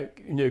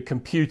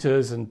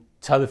computers and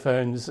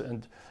telephones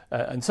and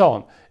so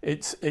on.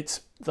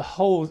 It's the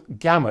whole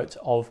gamut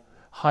of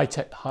high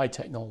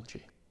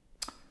technology.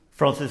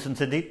 Francis and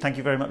Cindy, thank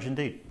you very much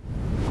indeed.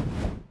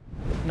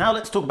 Now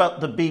let's talk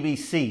about the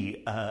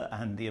BBC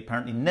and the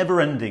apparently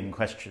never-ending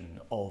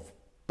question of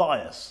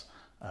bias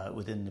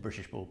within the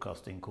British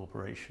Broadcasting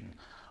Corporation.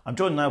 I'm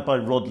joined now by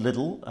Rod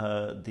Liddle,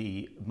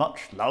 the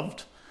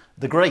much-loved,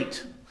 the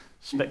great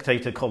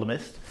Spectator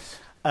columnist.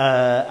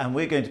 And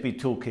we're going to be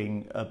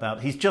talking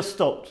about, he's just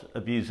stopped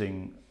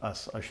abusing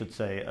us, I should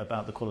say,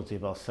 about the quality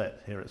of our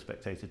set here at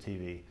Spectator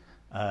TV.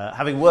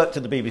 Having worked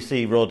at the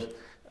BBC, Rod,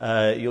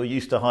 you're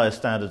used to higher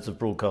standards of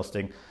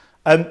broadcasting.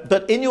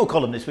 But in your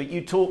column this week,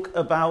 you talk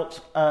about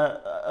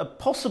a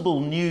possible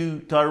new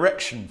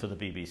direction for the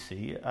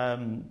BBC,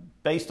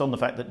 based on the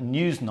fact that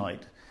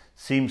Newsnight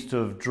seems to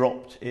have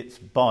dropped its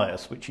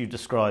bias, which you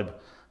describe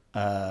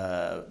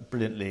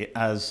brilliantly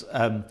as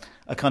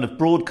a kind of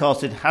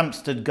broadcasted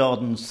Hampstead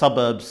Garden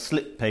suburb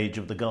slip page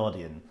of The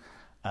Guardian.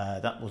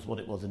 That was what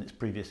it was in its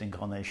previous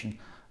incarnation.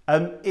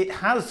 It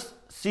has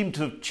seemed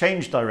to have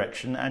changed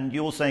direction, and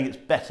you're saying it's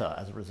better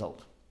as a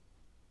result.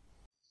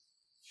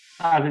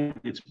 I think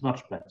it's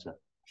much better.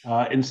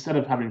 Instead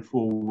of having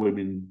four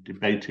women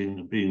debating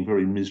and being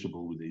very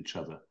miserable with each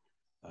other,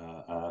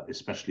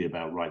 especially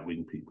about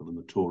right-wing people and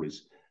the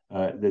Tories,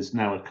 there's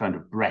now a kind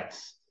of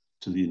breadth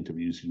to the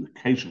interviews. You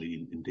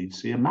occasionally indeed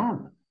see a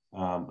man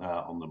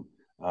on them.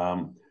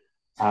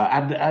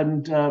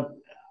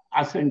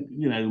 I think,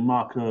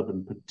 Mark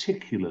Urban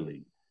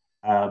particularly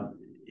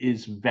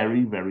is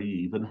very, very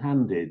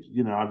even-handed.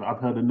 I've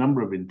heard a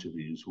number of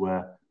interviews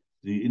where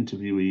the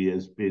interviewee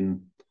has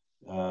been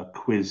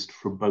quizzed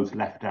from both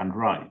left and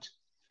right,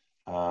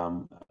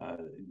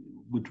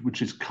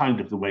 which is kind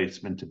of the way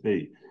it's meant to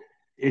be.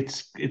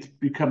 It's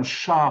become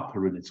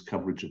sharper in its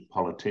coverage of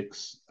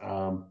politics.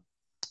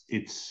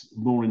 It's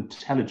more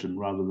intelligent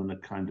rather than a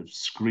kind of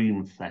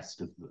scream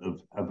fest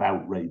of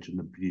outrage and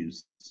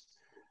abuse.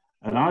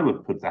 And I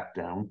would put that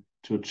down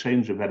to a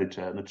change of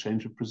editor and a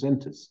change of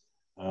presenters,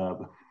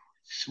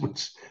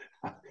 which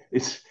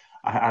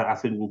I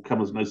think will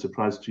come as no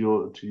surprise to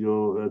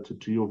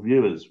your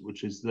viewers,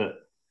 which is that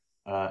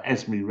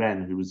Esme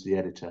Wren, who was the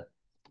editor,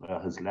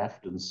 has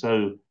left, and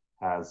so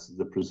has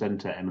the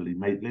presenter Emily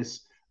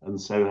Maitlis, and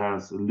so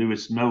has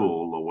Lewis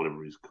Noel, or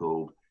whatever he's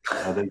called.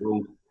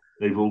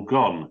 They've all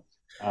gone,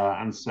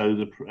 and so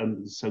the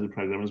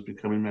programme has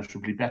become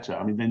immeasurably better.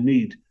 I mean, they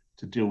need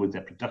to deal with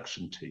their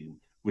production team,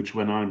 which,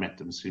 when I met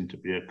them, seemed to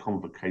be a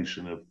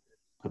convocation of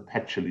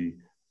perpetually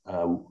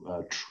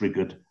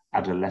triggered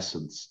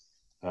adolescents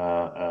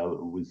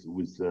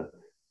with the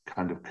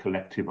kind of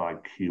collective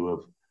IQ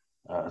of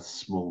a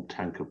small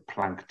tank of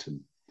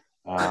plankton.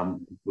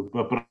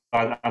 But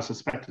I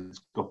suspect it's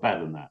got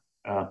better than that.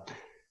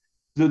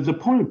 The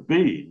point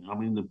being,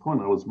 the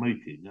point I was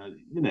making,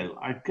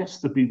 I guess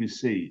the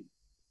BBC,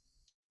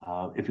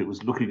 if it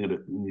was looking at a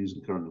news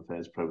and current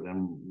affairs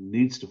programme,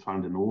 needs to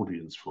find an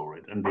audience for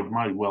it, and it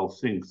might well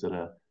think that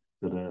a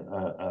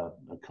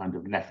kind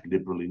of left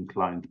liberal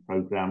inclined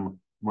programme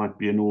might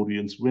be an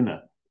audience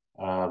winner.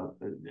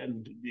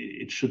 And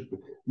it should.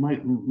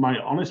 My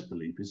honest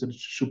belief is that it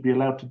should be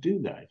allowed to do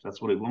that if that's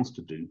what it wants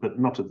to do, but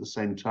not at the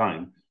same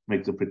time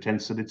make the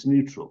pretense that it's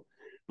neutral.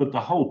 But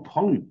the whole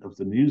point of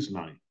the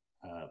Newsnight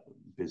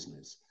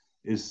business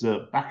is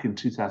that back in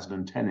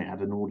 2010 it had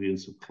an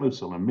audience of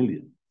close on 1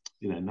 million,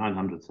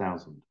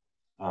 900,000,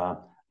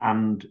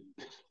 and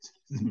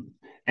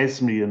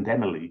Esme and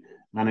Emily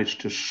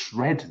managed to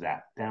shred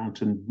that down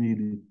to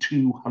nearly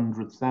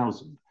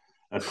 200,000.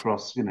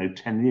 Across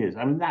 10 years.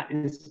 I mean, that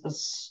is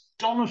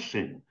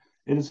astonishing.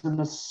 It is an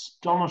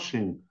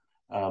astonishing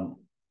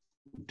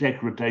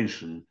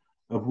degradation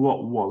of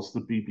what was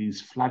the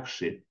BB's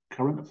flagship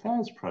current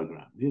affairs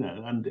programme.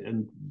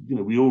 And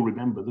we all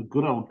remember the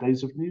good old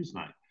days of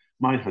Newsnight.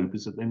 My hope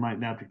is that they might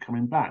now be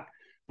coming back.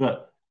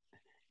 But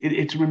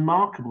it's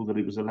remarkable that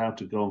it was allowed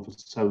to go on for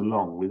so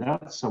long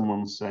without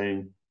someone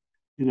saying,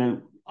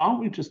 aren't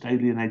we just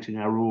alienating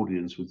our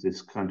audience with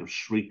this kind of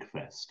shriek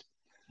fest?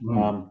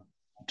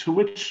 To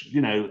which,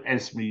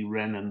 Esme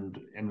Wren and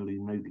Emily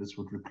Maitlis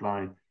would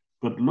reply,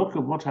 but look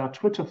at what our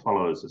Twitter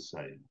followers are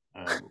saying,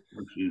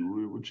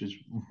 which is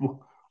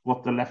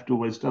what the left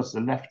always does.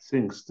 The left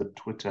thinks that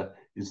Twitter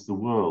is the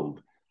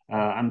world.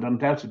 And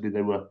undoubtedly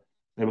they were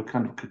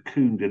kind of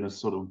cocooned in a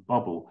sort of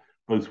bubble,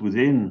 both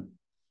within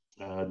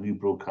New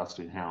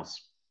Broadcasting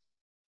House,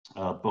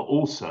 but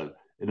also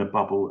in a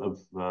bubble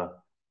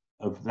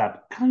of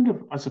that kind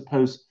of, I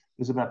suppose,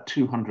 there's about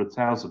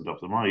 200,000 of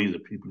them, i.e. the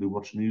people who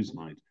watch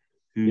Newsnight,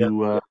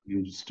 who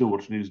still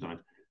watch Newsnight,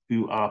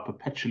 who are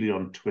perpetually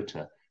on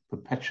Twitter,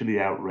 perpetually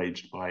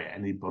outraged by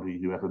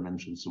anybody who ever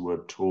mentions the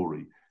word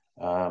Tory,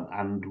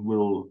 and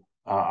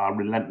are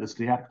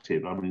relentlessly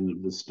active. I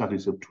mean, the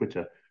studies of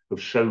Twitter have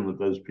shown that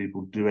those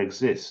people do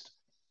exist.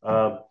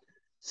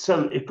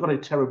 So it got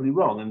it terribly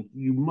wrong, and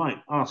you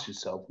might ask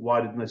yourself,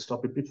 why didn't they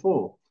stop it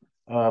before?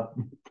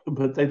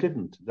 But they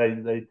didn't.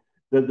 The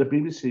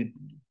BBC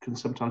can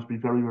sometimes be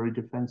very, very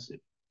defensive.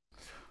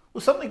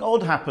 Well, something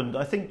odd happened,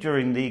 I think,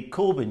 during the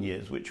Corbyn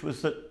years, which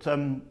was that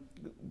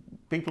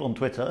people on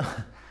Twitter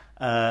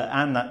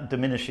and that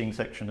diminishing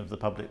section of the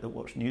public that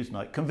watched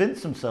Newsnight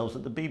convinced themselves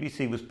that the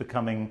BBC was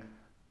becoming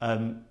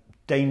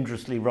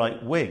dangerously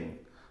right-wing.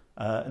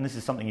 And this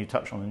is something you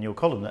touch on in your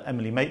column, that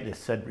Emily Maitlis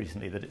said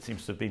recently, that it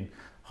seems to have been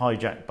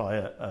hijacked by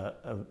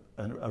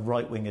a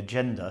right-wing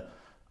agenda.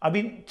 I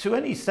mean, to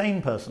any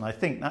sane person, I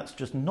think that's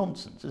just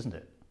nonsense, isn't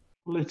it?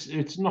 Well,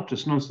 it's not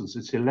just nonsense,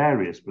 it's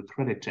hilarious, but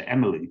credit to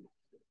Emily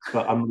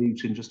for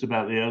unrooting just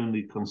about the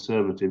only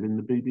Conservative in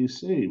the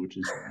BBC, which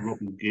is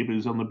Robin Gibb,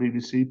 who's on the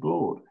BBC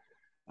board.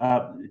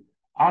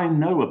 I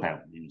know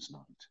about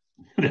Newsnight.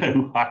 You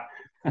know,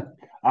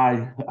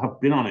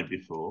 I've been on it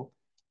before.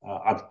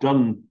 I've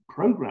done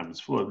programs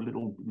for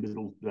little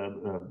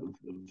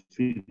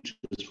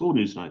features for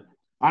Newsnight.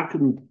 I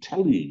can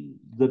tell you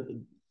that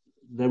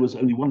there was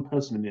only one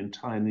person in the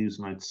entire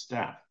Newsnight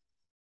staff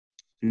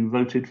who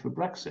voted for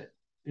Brexit.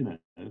 You know,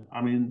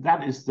 I mean,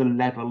 that is the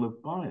level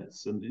of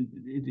bias, and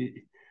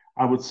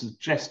I would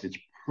suggest it's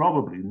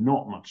probably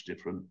not much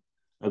different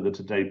at the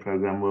Today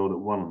programme, World at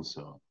One, and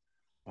so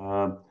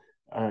on.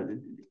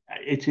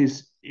 It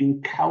is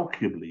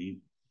incalculably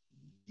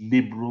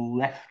liberal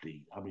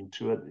lefty. I mean,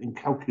 to an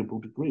incalculable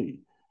degree.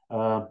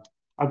 I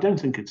don't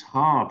think it's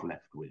hard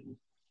left wing.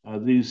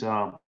 These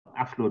are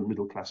affluent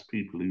middle class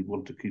people who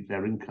want to keep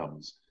their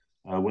incomes.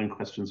 When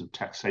questions of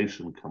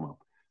taxation come up,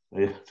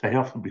 they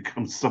often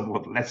become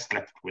somewhat less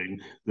left-wing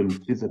than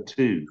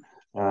hitherto.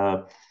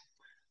 But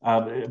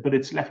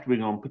it's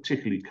left-wing on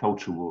particularly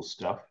culture war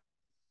stuff,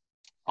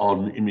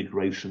 on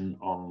immigration,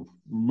 on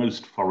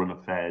most foreign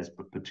affairs,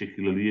 but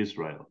particularly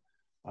Israel.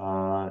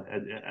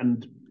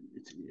 And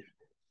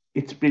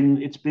it's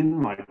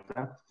been like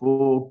that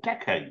for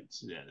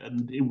decades,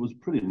 and it was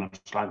pretty much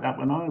like that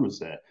when I was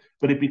there.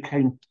 But it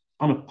became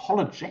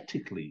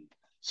unapologetically,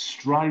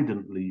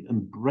 stridently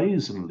and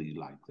brazenly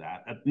like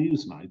that at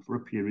Newsnight for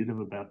a period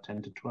of about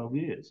 10 to 12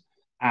 years.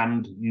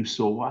 And you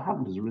saw what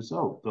happened as a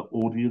result. The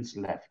audience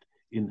left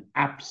in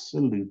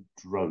absolute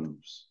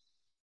droves.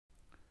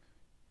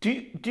 Do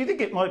you think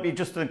it might be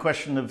just a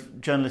question of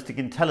journalistic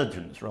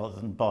intelligence rather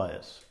than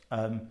bias?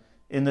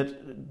 In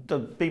that the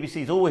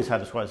BBC's always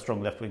had a quite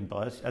strong left-wing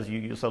bias. As you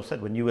yourself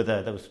said, when you were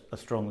there was a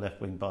strong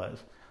left-wing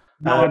bias.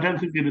 No, I don't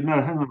think it. No,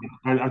 hang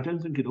on. I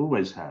don't think it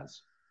always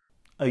has.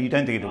 Oh, you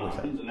don't think it always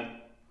has?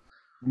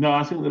 No,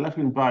 I think the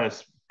left-wing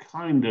bias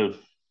kind of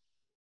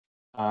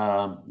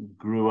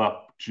grew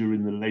up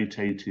during the late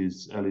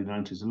 80s, early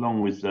 90s,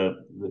 along with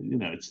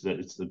it's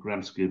the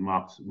Gramsci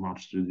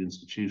march through the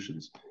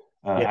institutions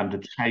and a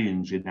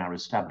change in our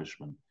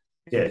establishment.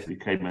 It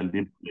became a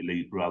liberal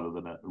elite rather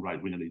than a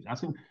right-wing elite. I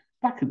think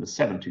back in the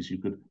 70s, you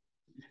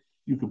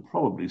could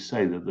probably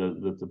say that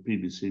the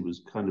BBC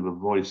was kind of a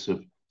voice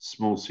of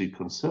small c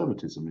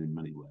conservatism in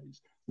many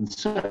ways. And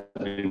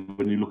certainly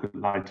when you look at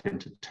light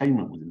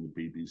entertainment within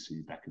the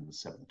BBC back in the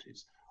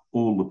 70s,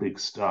 all the big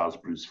stars,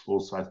 Bruce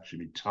Forsyth,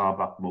 Jimmy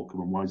Tarbuck,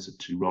 Morecambe and Wise, the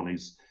two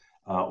Ronnies,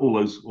 all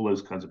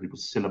those kinds of people,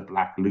 Cilla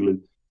Black, Lulu,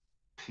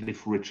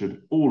 Cliff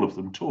Richard, all of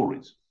them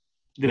Tories.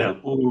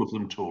 All of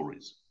them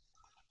Tories.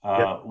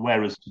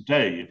 Whereas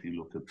today, if you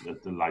look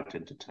at the light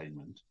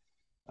entertainment,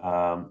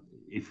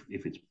 if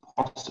it's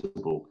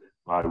possible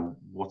by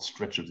what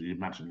stretch of the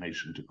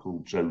imagination to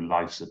call Joe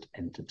Lycett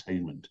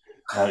entertainment,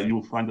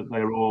 you'll find that they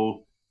are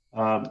all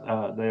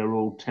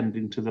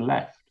tending to the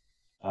left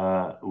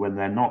when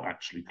they're not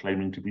actually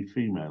claiming to be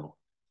female,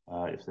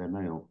 if they're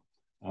male.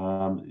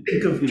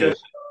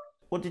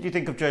 What did you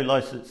think of Joe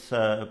Lycett's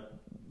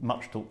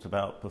much talked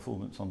about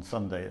performance on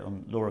Sunday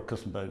on Laura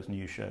Kussenberg's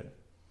new show?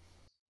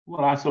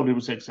 Well, I thought it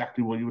was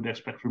exactly what you would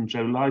expect from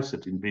Joe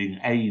Lycett in being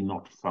A,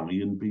 not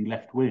funny, and B,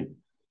 left-wing.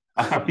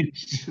 I mean,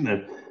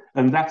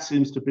 and that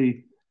seems to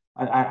be,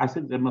 I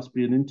think there must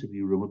be an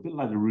interview room, a bit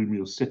like the room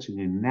you're sitting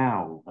in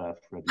now,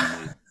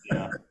 Freddie,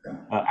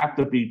 at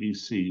the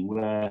BBC,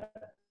 where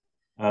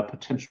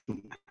potential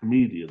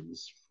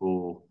comedians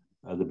for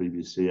the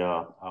BBC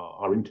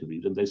are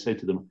interviewed, and they say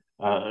to them,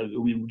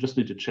 we just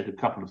need to check a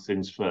couple of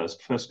things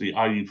first. Firstly,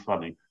 are you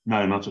funny?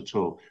 No, not at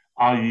all.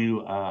 Are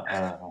you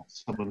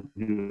someone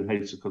who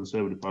hates the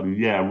Conservative Party?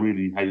 Yeah, I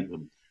really hate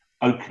them.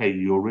 Okay,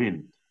 you're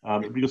in.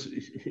 Because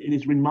it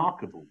is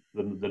remarkable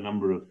the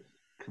number of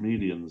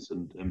comedians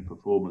and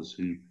performers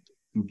who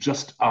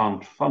just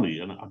aren't funny.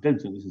 And I don't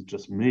think this is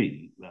just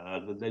me.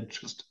 They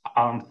just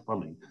aren't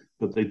funny,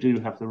 but they do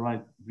have the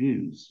right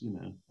views,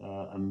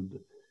 and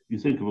you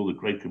think of all the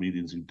great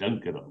comedians who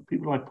don't get on.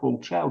 People like Paul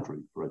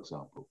Chowdhury, for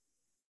example,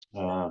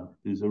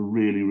 who's a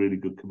really, really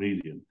good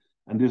comedian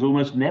and is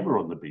almost never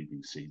on the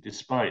BBC,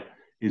 despite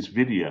his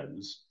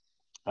videos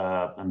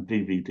and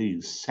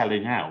DVDs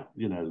selling out,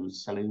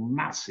 selling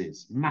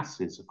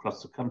masses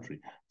across the country,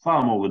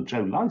 far more than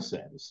Joe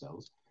Lycett ever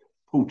sells.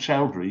 Paul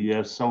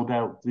Chowdhury sold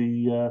out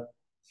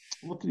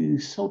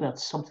sold out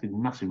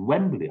something massive,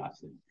 Wembley, I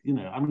think.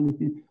 I mean,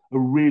 he's a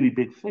really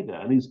big figure,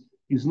 and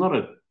he's not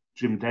a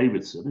Jim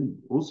Davidson,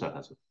 who also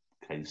has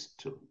a case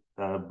to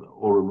him,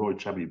 or a Roy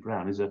Chubby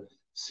Brown. He's a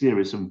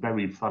serious and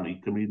very funny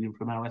comedian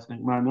from our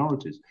ethnic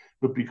minorities.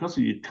 But because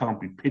he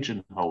can't be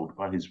pigeonholed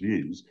by his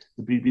views,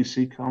 the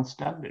BBC can't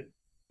stand it.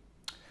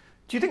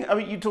 Do you think, I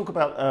mean, you talk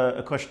about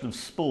a question of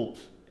sport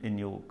in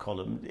your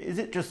column. Is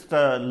it just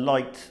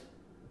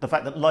the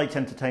fact that light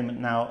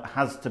entertainment now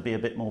has to be a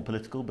bit more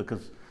political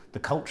because the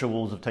culture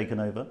wars have taken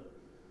over?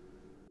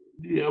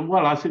 Yeah,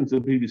 well, I think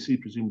the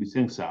BBC presumably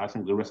thinks that. I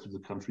think the rest of the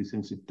country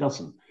thinks it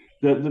doesn't.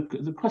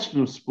 The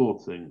question of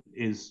sport thing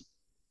is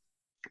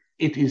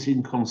it is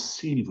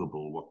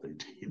inconceivable what they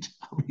did.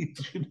 I mean,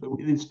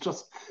 it's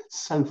just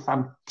so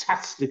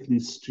fantastically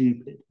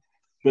stupid.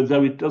 But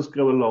though it does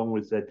go along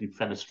with their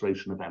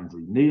defenestration of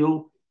Andrew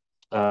Neil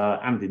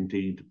and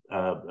indeed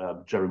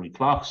Jeremy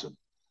Clarkson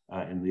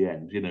in the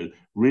end,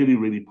 really,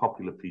 really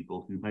popular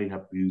people who may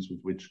have views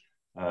with which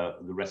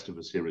the rest of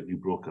us here at New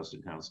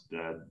Broadcasting House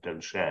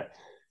don't share.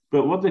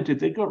 But what they did,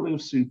 they got rid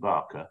of Sue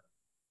Barker,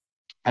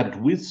 and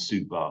with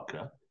Sue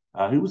Barker,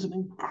 who was an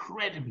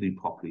incredibly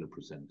popular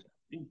presenter,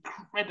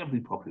 incredibly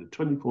popular,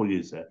 24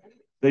 years there,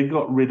 they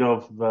got rid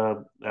of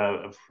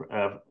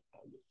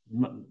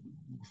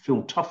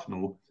Phil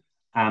Tufnell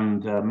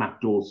and Matt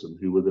Dawson,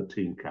 who were the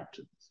team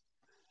captains.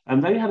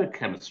 And they had a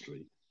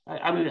chemistry.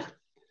 I mean,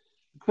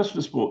 Question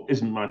of Sport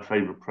isn't my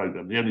favourite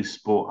programme. The only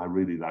sport I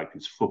really like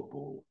is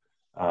football.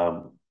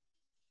 And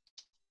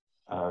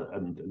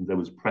there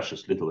was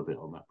precious little of it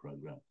on that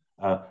programme.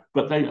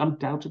 But they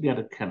undoubtedly had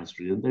a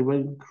chemistry, and they were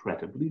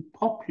incredibly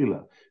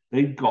popular.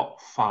 They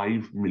got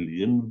 5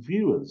 million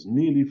viewers,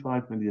 nearly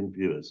 5 million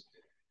viewers.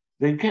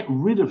 They get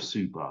rid of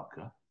Sue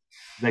Barker.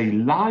 They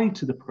lie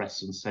to the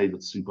press and say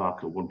that Sue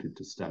Barker wanted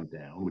to stand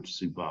down, which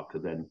Sue Barker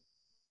then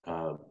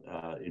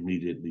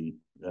immediately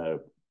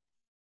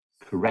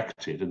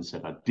corrected and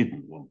said, I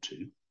didn't want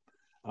to.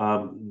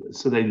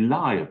 So they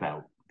lie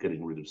about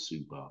getting rid of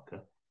Sue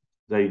Barker.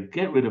 They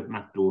get rid of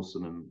Matt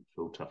Dawson and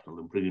Phil Tufnell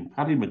and bring in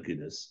Paddy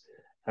McGuinness.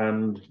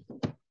 And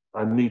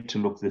I need to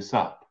look this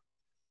up.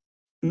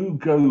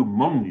 Ugo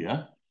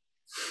Monye,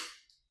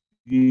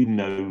 you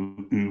know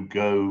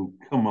Ugo,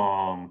 come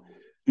on.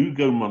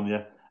 Ugo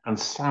Monye and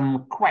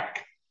Sam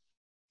Quek.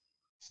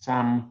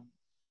 Sam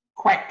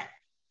Quek.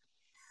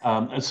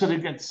 And so they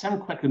get Sam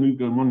Quek and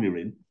Ugo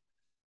Monye in.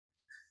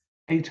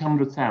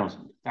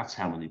 800,000. That's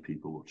how many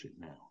people watch it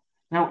now.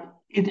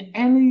 Now, in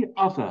any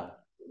other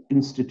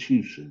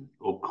institution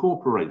or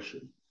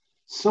corporation,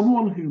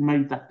 someone who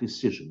made that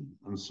decision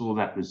and saw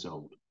that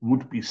result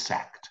would be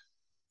sacked.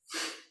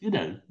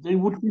 They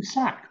would be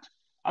sacked.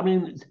 I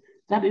mean,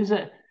 it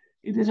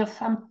is a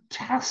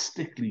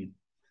fantastically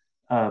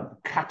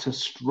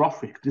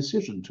catastrophic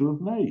decision to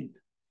have made.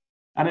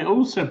 And it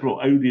also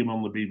brought odium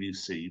on the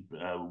BBC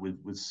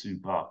with Sue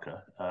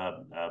Barker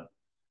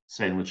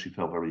saying that she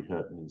felt very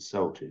hurt and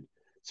insulted.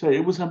 So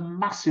it was a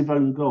massive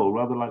own goal,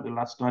 rather like the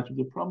last night of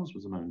the Proms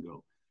was an own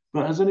goal.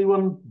 But has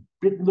anyone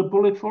bitten the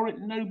bullet for it?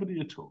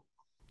 Nobody at all.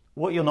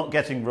 What you're not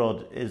getting,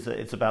 Rod, is that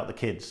it's about the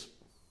kids.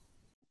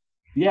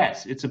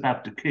 Yes, it's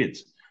about the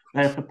kids.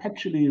 They are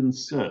perpetually in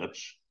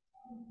search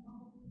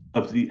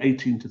of the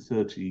 18 to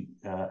 30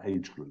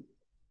 age group.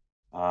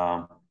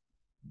 But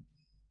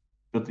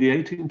the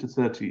 18 to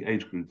 30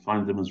 age group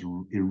find them as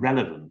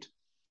irrelevant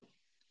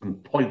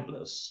and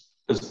pointless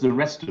as the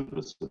rest of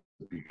us are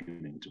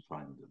beginning to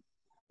find them.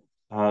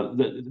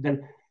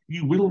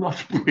 You will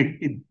not bring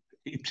in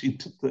 18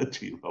 to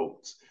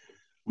 30-year-olds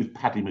with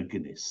Paddy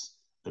McGuinness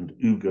and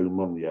Ugo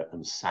Monye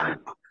and Sam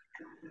Cook.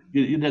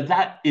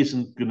 That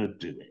isn't going to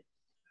do it.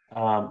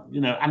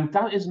 And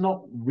that is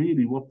not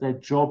really what their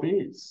job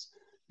is.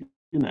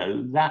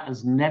 That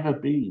has never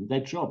been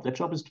their job. Their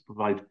job is to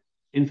provide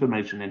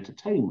information,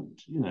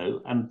 entertainment,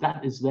 and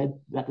that is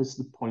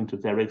the point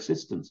of their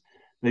existence.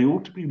 They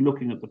ought to be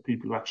looking at the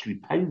people who actually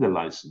pay the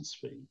license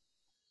fee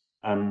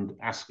and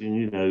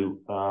asking,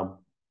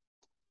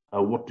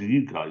 what do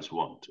you guys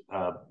want?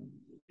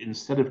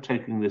 Instead of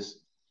taking this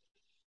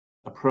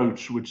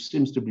approach, which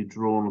seems to be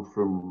drawn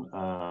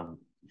from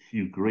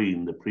Hugh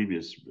Green, the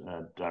previous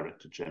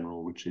Director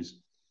General, which is,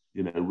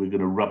 we're going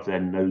to rub their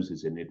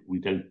noses in it. We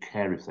don't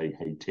care if they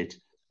hate it.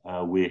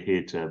 We're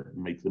here to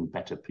make them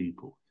better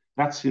people.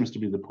 That seems to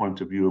be the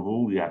point of view of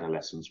all the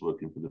adolescents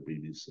working for the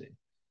BBC.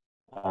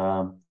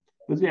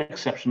 With the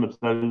exception of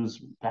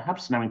those,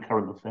 perhaps now in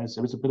current affairs,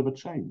 there is a bit of a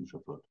change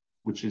afoot,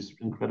 which is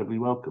incredibly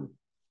welcome.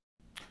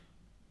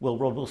 Well,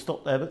 Rod, we'll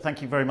stop there, but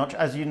thank you very much.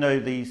 As you know,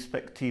 the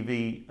Spec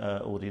TV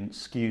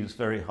audience skews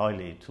very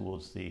highly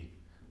towards the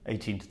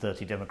 18 to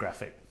 30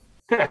 demographic.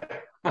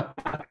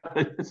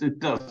 Yes, it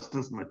does,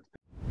 doesn't it?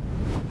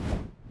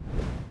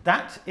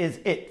 That is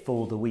it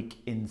for the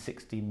week in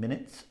 60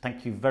 minutes.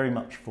 Thank you very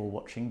much for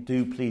watching.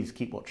 Do please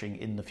keep watching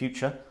in the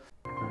future.